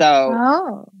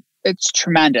 So it's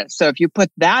tremendous. So if you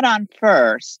put that on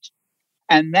first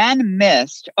and then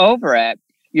mist over it,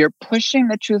 you're pushing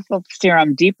the Truthful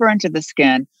Serum deeper into the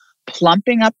skin,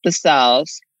 plumping up the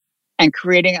cells, and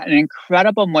creating an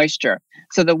incredible moisture.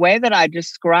 So the way that I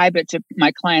describe it to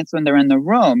my clients when they're in the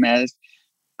room is,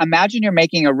 imagine you're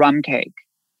making a rum cake.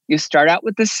 You start out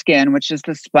with the skin, which is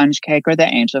the sponge cake or the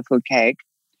angel food cake.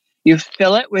 You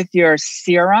fill it with your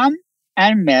serum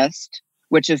and mist,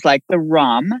 which is like the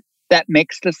rum that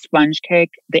makes the sponge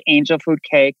cake, the angel food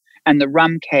cake, and the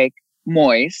rum cake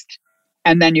moist.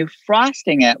 And then you're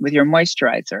frosting it with your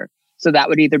moisturizer. So that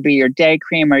would either be your day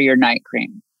cream or your night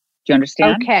cream. Do you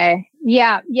understand? Okay.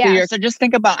 Yeah. Yeah. So just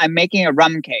think about, I'm making a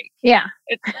rum cake. Yeah.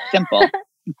 It's simple.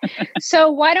 So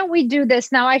why don't we do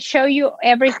this now? I show you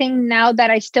everything now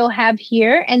that I still have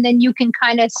here, and then you can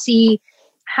kind of see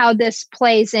how this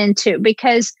plays into,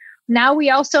 because now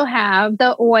we also have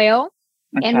the oil,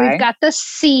 and we've got the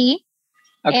C,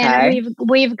 and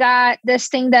we've got this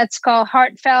thing that's called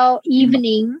Heartfelt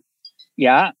Evening.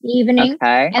 Yeah. Evening.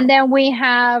 Okay. And then we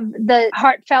have the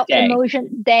Heartfelt Emotion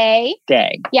Day.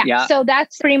 Yeah. So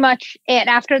that's pretty much it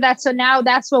after that. So now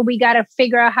that's what we got to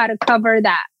figure out how to cover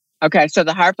that. Okay. So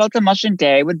the Heartfelt Emotion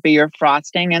Day would be your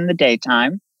frosting in the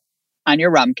daytime on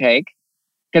your rum cake,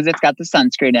 because it's got the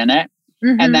sunscreen in it.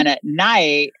 Mm-hmm. And then at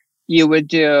night, you would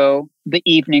do the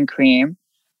evening cream.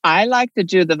 I like to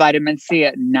do the vitamin C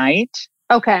at night.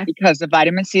 Okay. Because the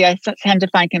vitamin C, I tend to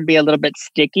find, can be a little bit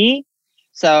sticky.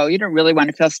 So you don't really want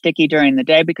to feel sticky during the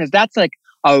day, because that's like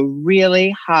a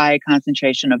really high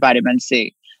concentration of vitamin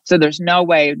C. So there's no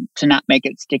way to not make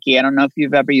it sticky. I don't know if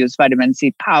you've ever used vitamin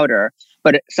C powder,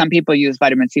 but some people use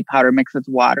vitamin C powder mixed with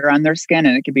water on their skin,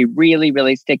 and it can be really,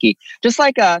 really sticky. Just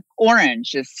like a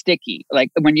orange is sticky.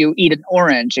 Like when you eat an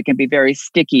orange, it can be very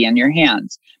sticky in your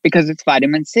hands because it's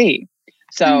vitamin C.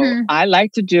 So I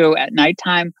like to do at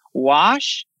nighttime,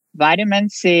 wash, vitamin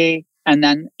C, and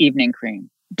then evening cream.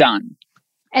 Done.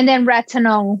 And then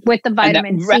retinol with the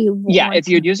vitamin C. Yeah, if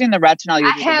you're using the retinol, you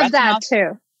have that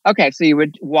too. Okay, so you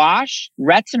would wash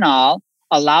retinol,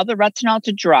 allow the retinol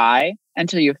to dry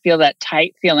until you feel that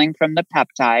tight feeling from the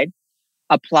peptide,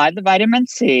 apply the vitamin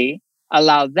C,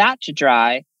 allow that to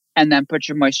dry, and then put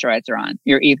your moisturizer on,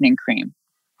 your evening cream.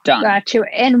 Done. Got you.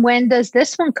 And when does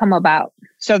this one come about?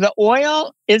 So the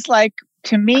oil is like,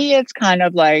 to me, it's kind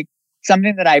of like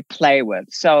something that I play with.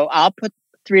 So I'll put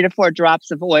 3 to 4 drops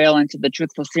of oil into the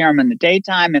Truthful Serum in the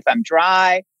daytime if I'm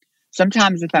dry.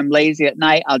 Sometimes if I'm lazy at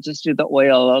night, I'll just do the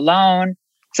oil alone.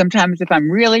 Sometimes if I'm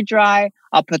really dry,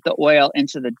 I'll put the oil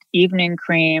into the evening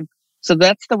cream. So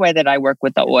that's the way that I work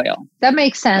with the oil. That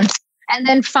makes sense. And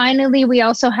then finally, we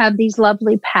also have these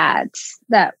lovely pads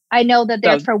that I know that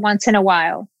they're for once in a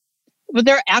while. Well,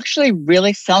 they're actually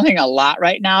really selling a lot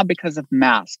right now because of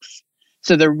masks.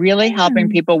 So they're really helping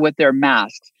people with their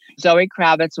masks. Zoe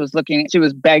Kravitz she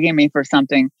was begging me for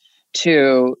something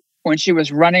when she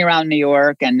was running around New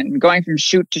York and going from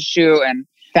shoot to shoot and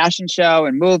fashion show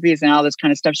and movies and all this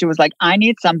kind of stuff. She was like, I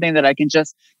need something that I can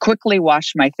just quickly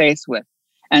wash my face with.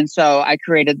 And so I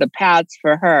created the pads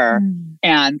for her.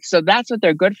 And so that's what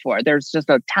they're good for. There's just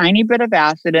a tiny bit of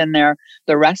acid in there.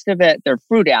 The rest of it, they're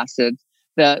fruit acids.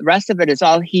 The rest of it is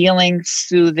all healing,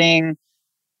 soothing,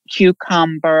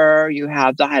 cucumber, you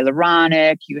have the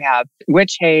hyaluronic, you have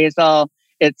witch hazel,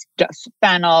 it's just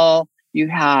fennel, you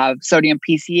have sodium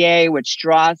PCA, which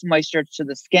draws moisture to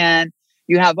the skin.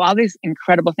 You have all these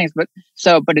incredible things, but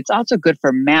it's also good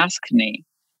for maskne.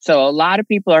 So a lot of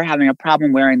people are having a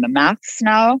problem wearing the masks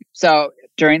now. So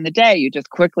during the day, you just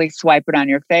quickly swipe it on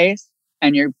your face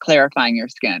and you're clarifying your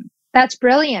skin. That's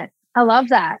brilliant. I love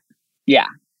that. Yeah.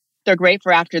 They're great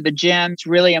for after the gym. It's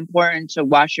really important to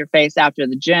wash your face after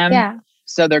the gym. Yeah.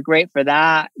 So they're great for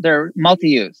that. They're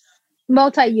multi-use.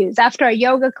 Multi-use. After a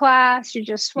yoga class, you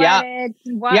just sweat it.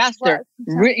 Yes.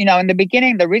 In the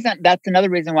beginning, that's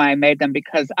another reason why I made them,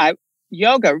 because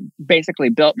yoga basically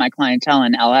built my clientele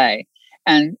in LA.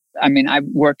 And I mean, I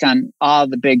worked on all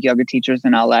the big yoga teachers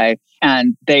in LA,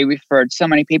 and they referred so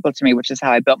many people to me, which is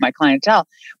how I built my clientele.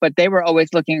 But they were always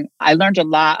I learned a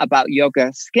lot about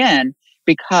yoga skin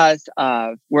because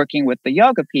of working with the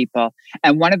yoga people.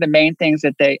 And one of the main things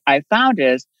that I found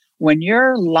is when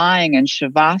you're lying in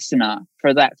Shavasana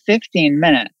for that 15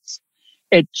 minutes,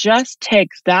 it just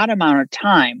takes that amount of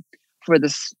time for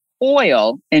the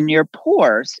oil in your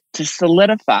pores to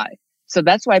solidify. So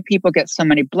that's why people get so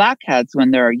many blackheads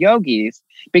when they're yogis,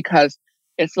 because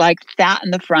it's like fat in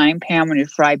the frying pan when you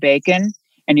fry bacon.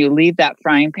 and you leave that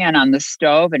frying pan on the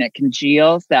stove and it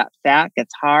congeals, that fat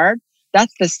gets hard,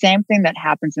 that's the same thing that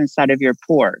happens inside of your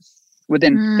pores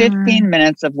within 15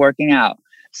 minutes of working out.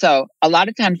 So a lot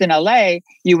of times in LA,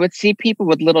 you would see people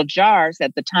with little jars.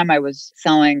 At the time I was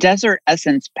selling Desert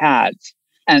Essence pads.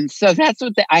 And so that's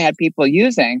what I had people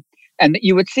using. And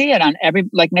you would see it on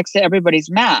next to everybody's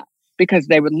mat, because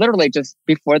they would literally just,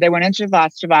 before they went into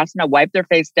Shavasana, wipe their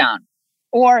face down.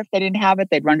 Or if they didn't have it,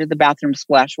 they'd run to the bathroom,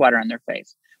 splash water on their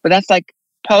face. But that's like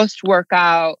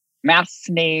post-workout, mass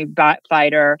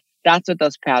fighter. That's what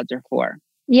those pads are for.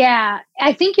 Yeah.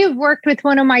 I think you've worked with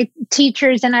one of my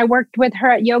teachers, and I worked with her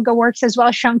at Yoga Works as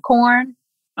well, Shankorn.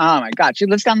 Oh my God. She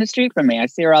lives down the street from me. I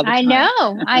see her all the time.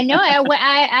 I know.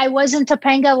 I was in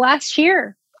Topanga last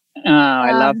year. Oh,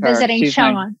 I love her. Visiting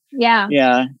Sean.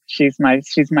 Yeah. She's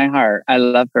my heart. I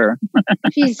love her.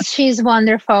 she's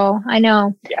wonderful. I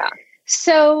know. Yeah.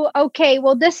 So, okay.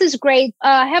 Well, this is great.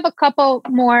 I have a couple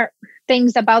more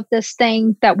things about this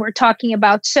thing that we're talking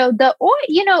about. So the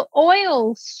oil,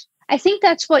 oils, I think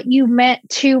that's what you meant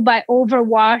too by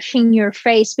overwashing your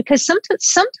face, because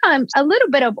sometimes a little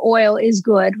bit of oil is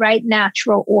good, right?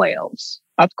 Natural oils.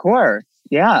 Of course.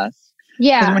 Yes.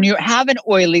 Yeah. Because when you have an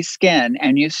oily skin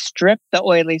and you strip the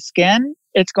oily skin,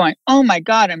 it's going, oh my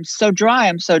God, I'm so dry.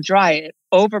 It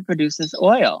overproduces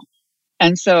oil.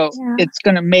 And so it's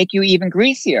going to make you even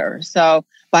greasier. So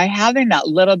by having that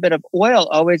little bit of oil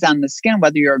always on the skin,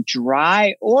 whether you're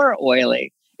dry or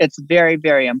oily, it's very,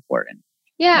 very important.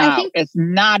 Yeah, now, I think it's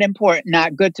not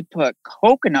good to put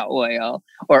coconut oil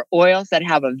or oils that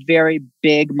have a very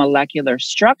big molecular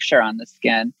structure on the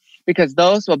skin, because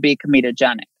those will be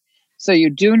comedogenic. So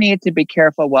you do need to be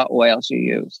careful what oils you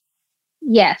use.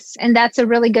 Yes. And that's a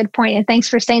really good point. And thanks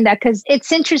for saying that, because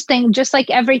it's interesting, just like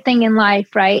everything in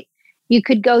life, right? You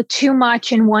could go too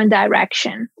much in one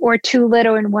direction or too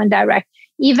little in one direction.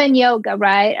 Even yoga,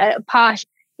 right?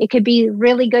 It could be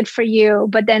really good for you.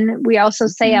 But then we also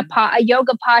say a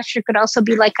yoga posture could also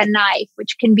be like a knife,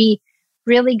 which can be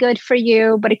really good for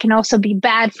you, but it can also be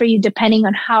bad for you depending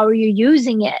on how you're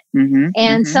using it.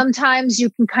 And sometimes you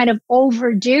can kind of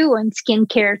overdo in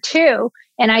skincare too.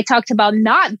 And I talked about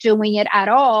not doing it at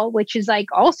all, which is like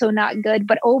also not good,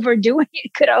 but overdoing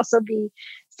it could also be.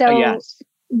 So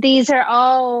these are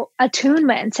all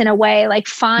attunements in a way, like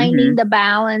finding the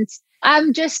balance.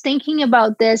 I'm just thinking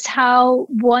about this, how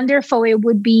wonderful it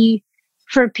would be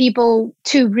for people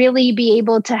to really be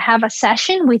able to have a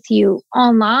session with you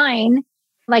online,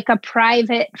 like a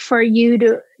private, for you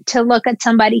to look at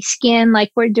somebody's skin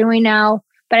like we're doing now.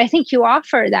 But I think you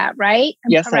offer that, right?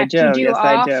 Yes, I do. You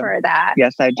offer that.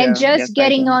 Yes, I do. And just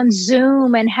getting on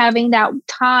Zoom and having that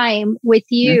time with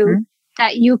you,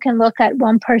 that you can look at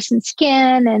one person's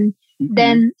skin and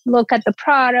then look at the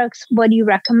products. What do you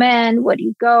recommend? What do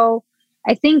you go?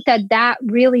 I think that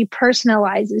really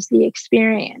personalizes the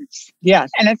experience. Yes.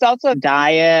 And it's also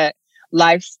diet,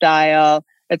 lifestyle.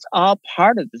 It's all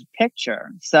part of the picture.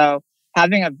 So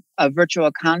having a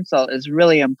virtual consult is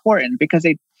really important, because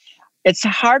it's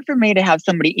hard for me to have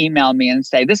somebody email me and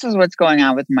say, this is what's going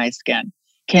on with my skin.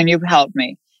 Can you help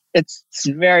me? It's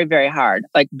very, very hard.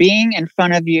 Like being in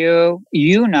front of you,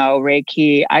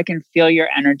 Reiki, I can feel your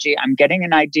energy. I'm getting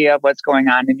an idea of what's going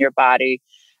on in your body.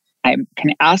 I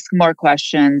can ask more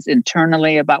questions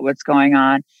internally about what's going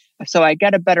on. So I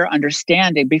get a better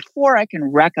understanding before I can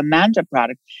recommend a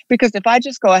product. Because if I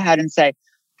just go ahead and say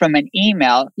from an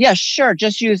email, yeah, sure,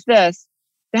 just use this,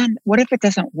 then what if it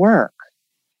doesn't work?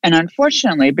 And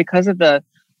unfortunately, because of the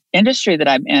industry that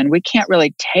I'm in, we can't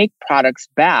really take products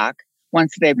back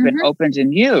once they've been opened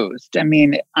and used. I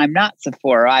mean, I'm not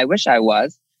Sephora. I wish I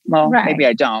was. Well, maybe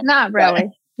I don't. Not really.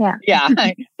 Yeah.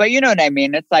 But you know what I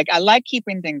mean? It's like, I like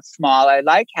keeping things small. I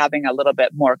like having a little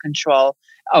bit more control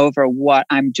over what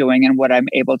I'm doing and what I'm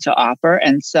able to offer.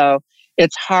 And so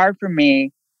it's hard for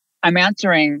me. I'm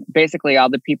answering basically all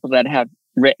the people that have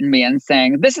written me and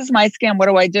saying, this is my skin. What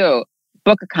do I do?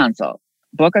 Book a consult.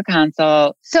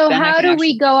 So how do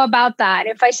we go about that?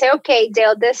 If I say, okay,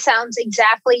 Dale, this sounds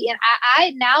exactly, and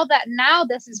I now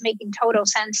this is making total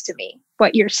sense to me,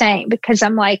 what you're saying, because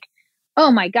I'm like,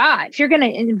 oh my God, if you're going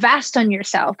to invest on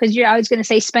yourself, because you're always going to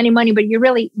say spending money, but you're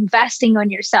really investing on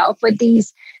yourself with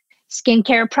these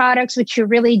skincare products, which you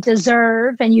really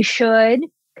deserve and you should,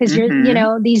 because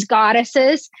you're, these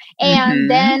goddesses.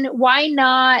 And then why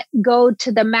not go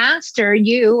to the master,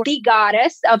 you, the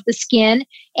goddess of the skin,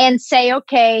 and say,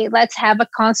 okay, let's have a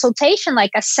consultation,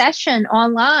 like a session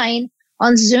online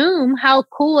on Zoom. How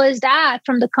cool is that,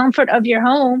 from the comfort of your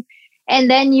home? And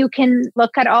then you can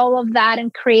look at all of that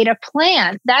and create a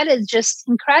plan. That is just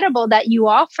incredible that you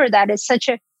offer that. It's such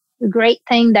a great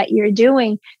thing that you're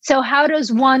doing. So how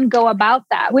does one go about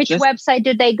that? Which website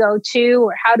do they go to,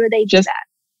 or how do they do that?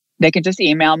 They can just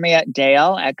email me at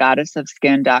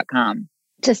dale@goddessofskin.com.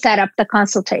 To set up the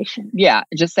consultation. Yeah.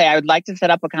 Just say, I would like to set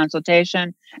up a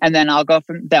consultation, and then I'll go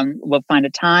from them. We'll find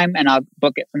a time and I'll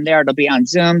book it from there. It'll be on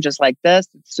Zoom, just like this.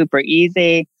 It's super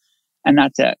easy. And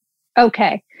that's it.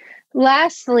 Okay.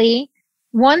 Lastly,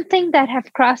 one thing that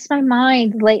have crossed my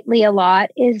mind lately a lot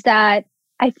is that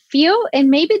I feel, and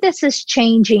maybe this is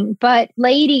changing, but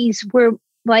ladies were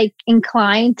like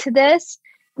inclined to this.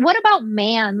 What about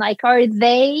man? Like, are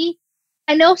they,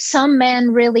 I know some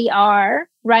men really are,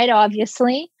 right?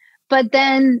 Obviously. But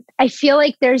then I feel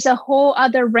like there's a whole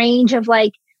other range of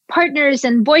like partners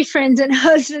and boyfriends and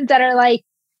husbands that are like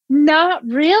not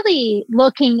really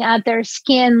looking at their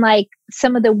skin like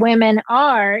some of the women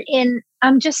are. And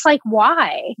I'm just like,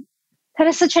 why? That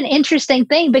is such an interesting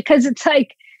thing, because it's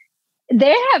like,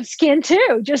 they have skin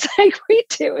too, just like we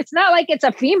do. It's not like it's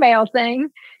a female thing,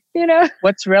 you know?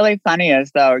 What's really funny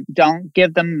is, though, don't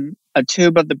give them a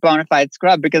tube of the Bonafide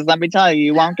scrub, because let me tell you,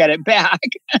 you won't get it back.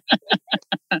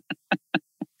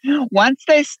 Once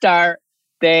they start,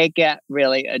 they get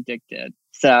really addicted.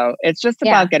 So it's just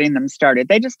about getting them started.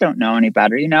 They just don't know any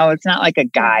better. You know, it's not like a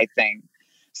guy thing.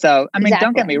 So, I mean,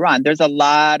 don't get me wrong. There's a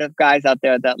lot of guys out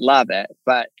there that love it,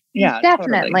 but yeah,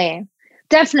 definitely. Totally.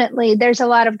 Definitely, there's a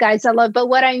lot of guys that love, but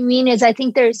what I mean is I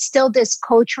think there's still this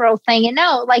cultural thing. And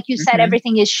now, like you said,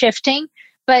 everything is shifting,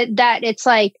 but that it's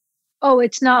like, oh,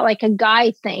 it's not like a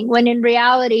guy thing, when in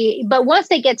reality, but once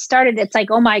they get started, it's like,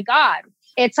 oh my God,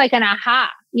 it's like an aha,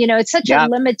 you know, it's such a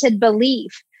limited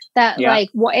belief that like,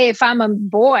 if I'm a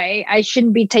boy, I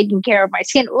shouldn't be taking care of my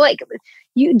skin. Like,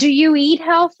 do you eat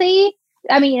healthy?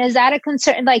 I mean, is that a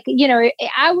concern? Like, you know,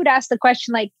 I would ask the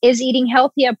question, like, is eating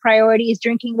healthy a priority? Is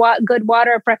drinking good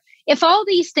water a priority? If all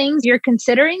these things you're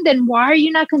considering, then why are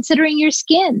you not considering your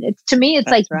skin? To me,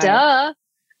 it's like, duh.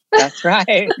 That's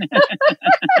right.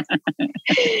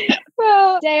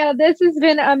 Well, Dale, this has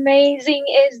been amazing.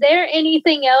 Is there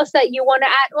anything else that you want to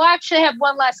add? Well, actually, I have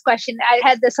one last question. I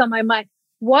had this on my mind.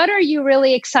 What are you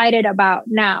really excited about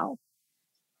now?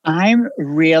 I'm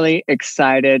really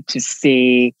excited to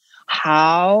see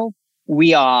how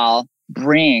we all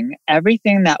bring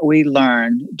everything that we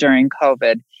learned during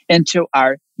COVID into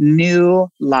our new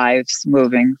lives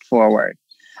moving forward.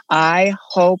 I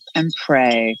hope and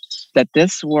pray that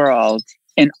this world,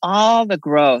 in all the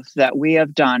growth that we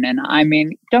have done, and I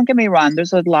mean, don't get me wrong,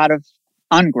 there's a lot of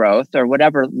ungrowth or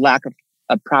whatever, lack of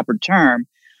a proper term,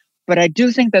 but I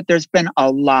do think that there's been a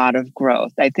lot of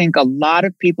growth. I think a lot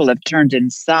of people have turned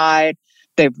inside,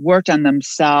 they've worked on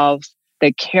themselves,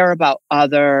 they care about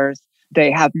others,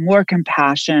 they have more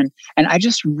compassion. And I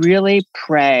just really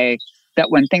pray that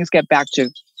when things get back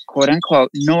to quote unquote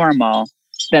normal,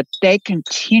 that they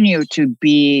continue to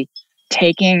be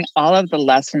taking all of the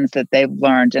lessons that they've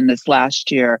learned in this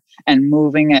last year and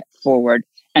moving it forward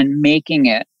and making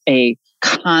it a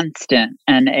constant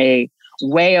and a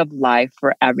way of life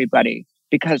for everybody.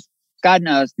 Because God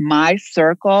knows, my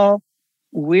circle,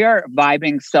 we're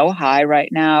vibing so high right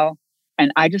now.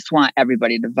 And I just want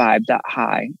everybody to vibe that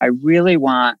high. I really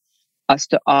want us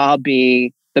to all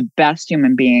be the best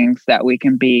human beings that we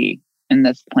can be in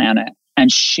this planet,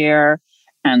 and share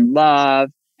and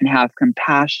love and have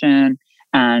compassion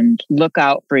and look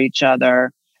out for each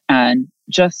other. And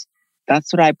just,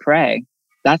 that's what I pray.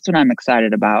 That's what I'm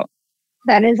excited about.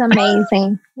 That is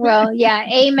amazing. Well, yeah,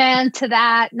 amen to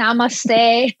that.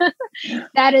 Namaste.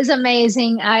 That is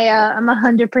amazing. I'm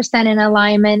 100% in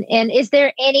alignment. And is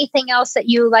there anything else that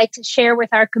you would like to share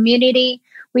with our community?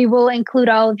 We will include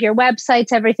all of your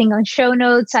websites, everything on show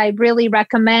notes. I really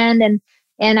recommend,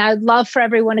 and I'd love for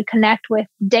everyone to connect with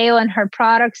Dale and her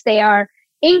products. They are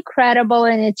incredible,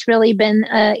 and it's really been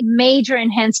a major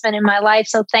enhancement in my life.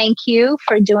 So thank you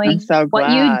for doing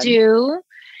what you do.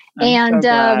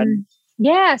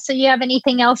 Yeah. So you have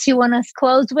anything else you want us to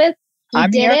close with?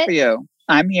 I'm here for you.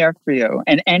 I'm here for you.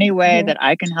 In any way that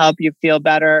I can help you feel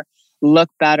better, look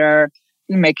better,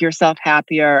 make yourself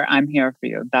happier, I'm here for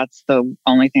you. That's the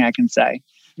only thing I can say.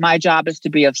 My job is to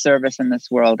be of service in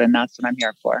this world, and that's what I'm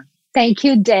here for. Thank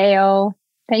you, Dale.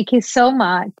 Thank you so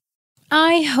much.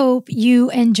 I hope you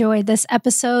enjoyed this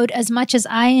episode as much as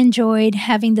I enjoyed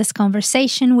having this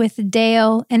conversation with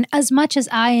Dale, and as much as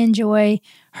I enjoy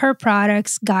her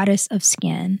products, Goddess of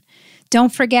Skin.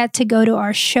 Don't forget to go to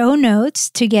our show notes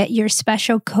to get your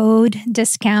special code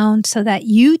discount so that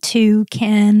you too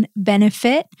can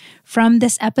benefit from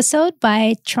this episode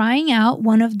by trying out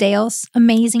one of Dale's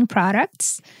amazing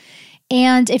products.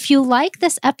 And if you like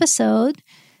this episode,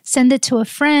 Send it to a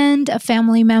friend, a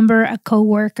family member, a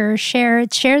coworker. Share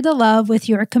it. Share the love with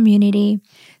your community.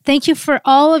 Thank you for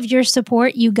all of your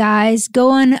support, you guys. Go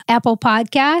on Apple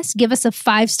Podcasts, give us a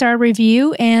 5-star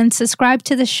review, and subscribe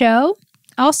to the show.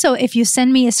 Also, if you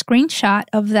send me a screenshot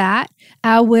of that,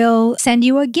 I will send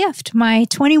you a gift, my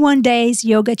 21 days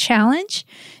yoga challenge,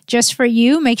 just for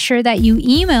you. Make sure that you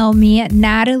email me at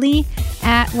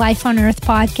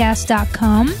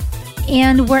natalie@lifeonearthpodcast.com.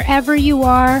 And wherever you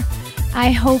are,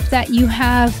 I hope that you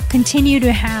continue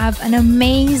to have an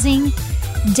amazing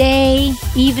day,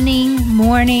 evening,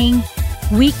 morning,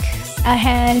 week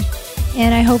ahead.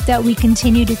 And I hope that we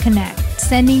continue to connect.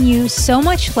 Sending you so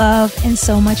much love and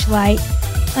so much light.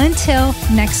 Until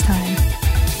next time.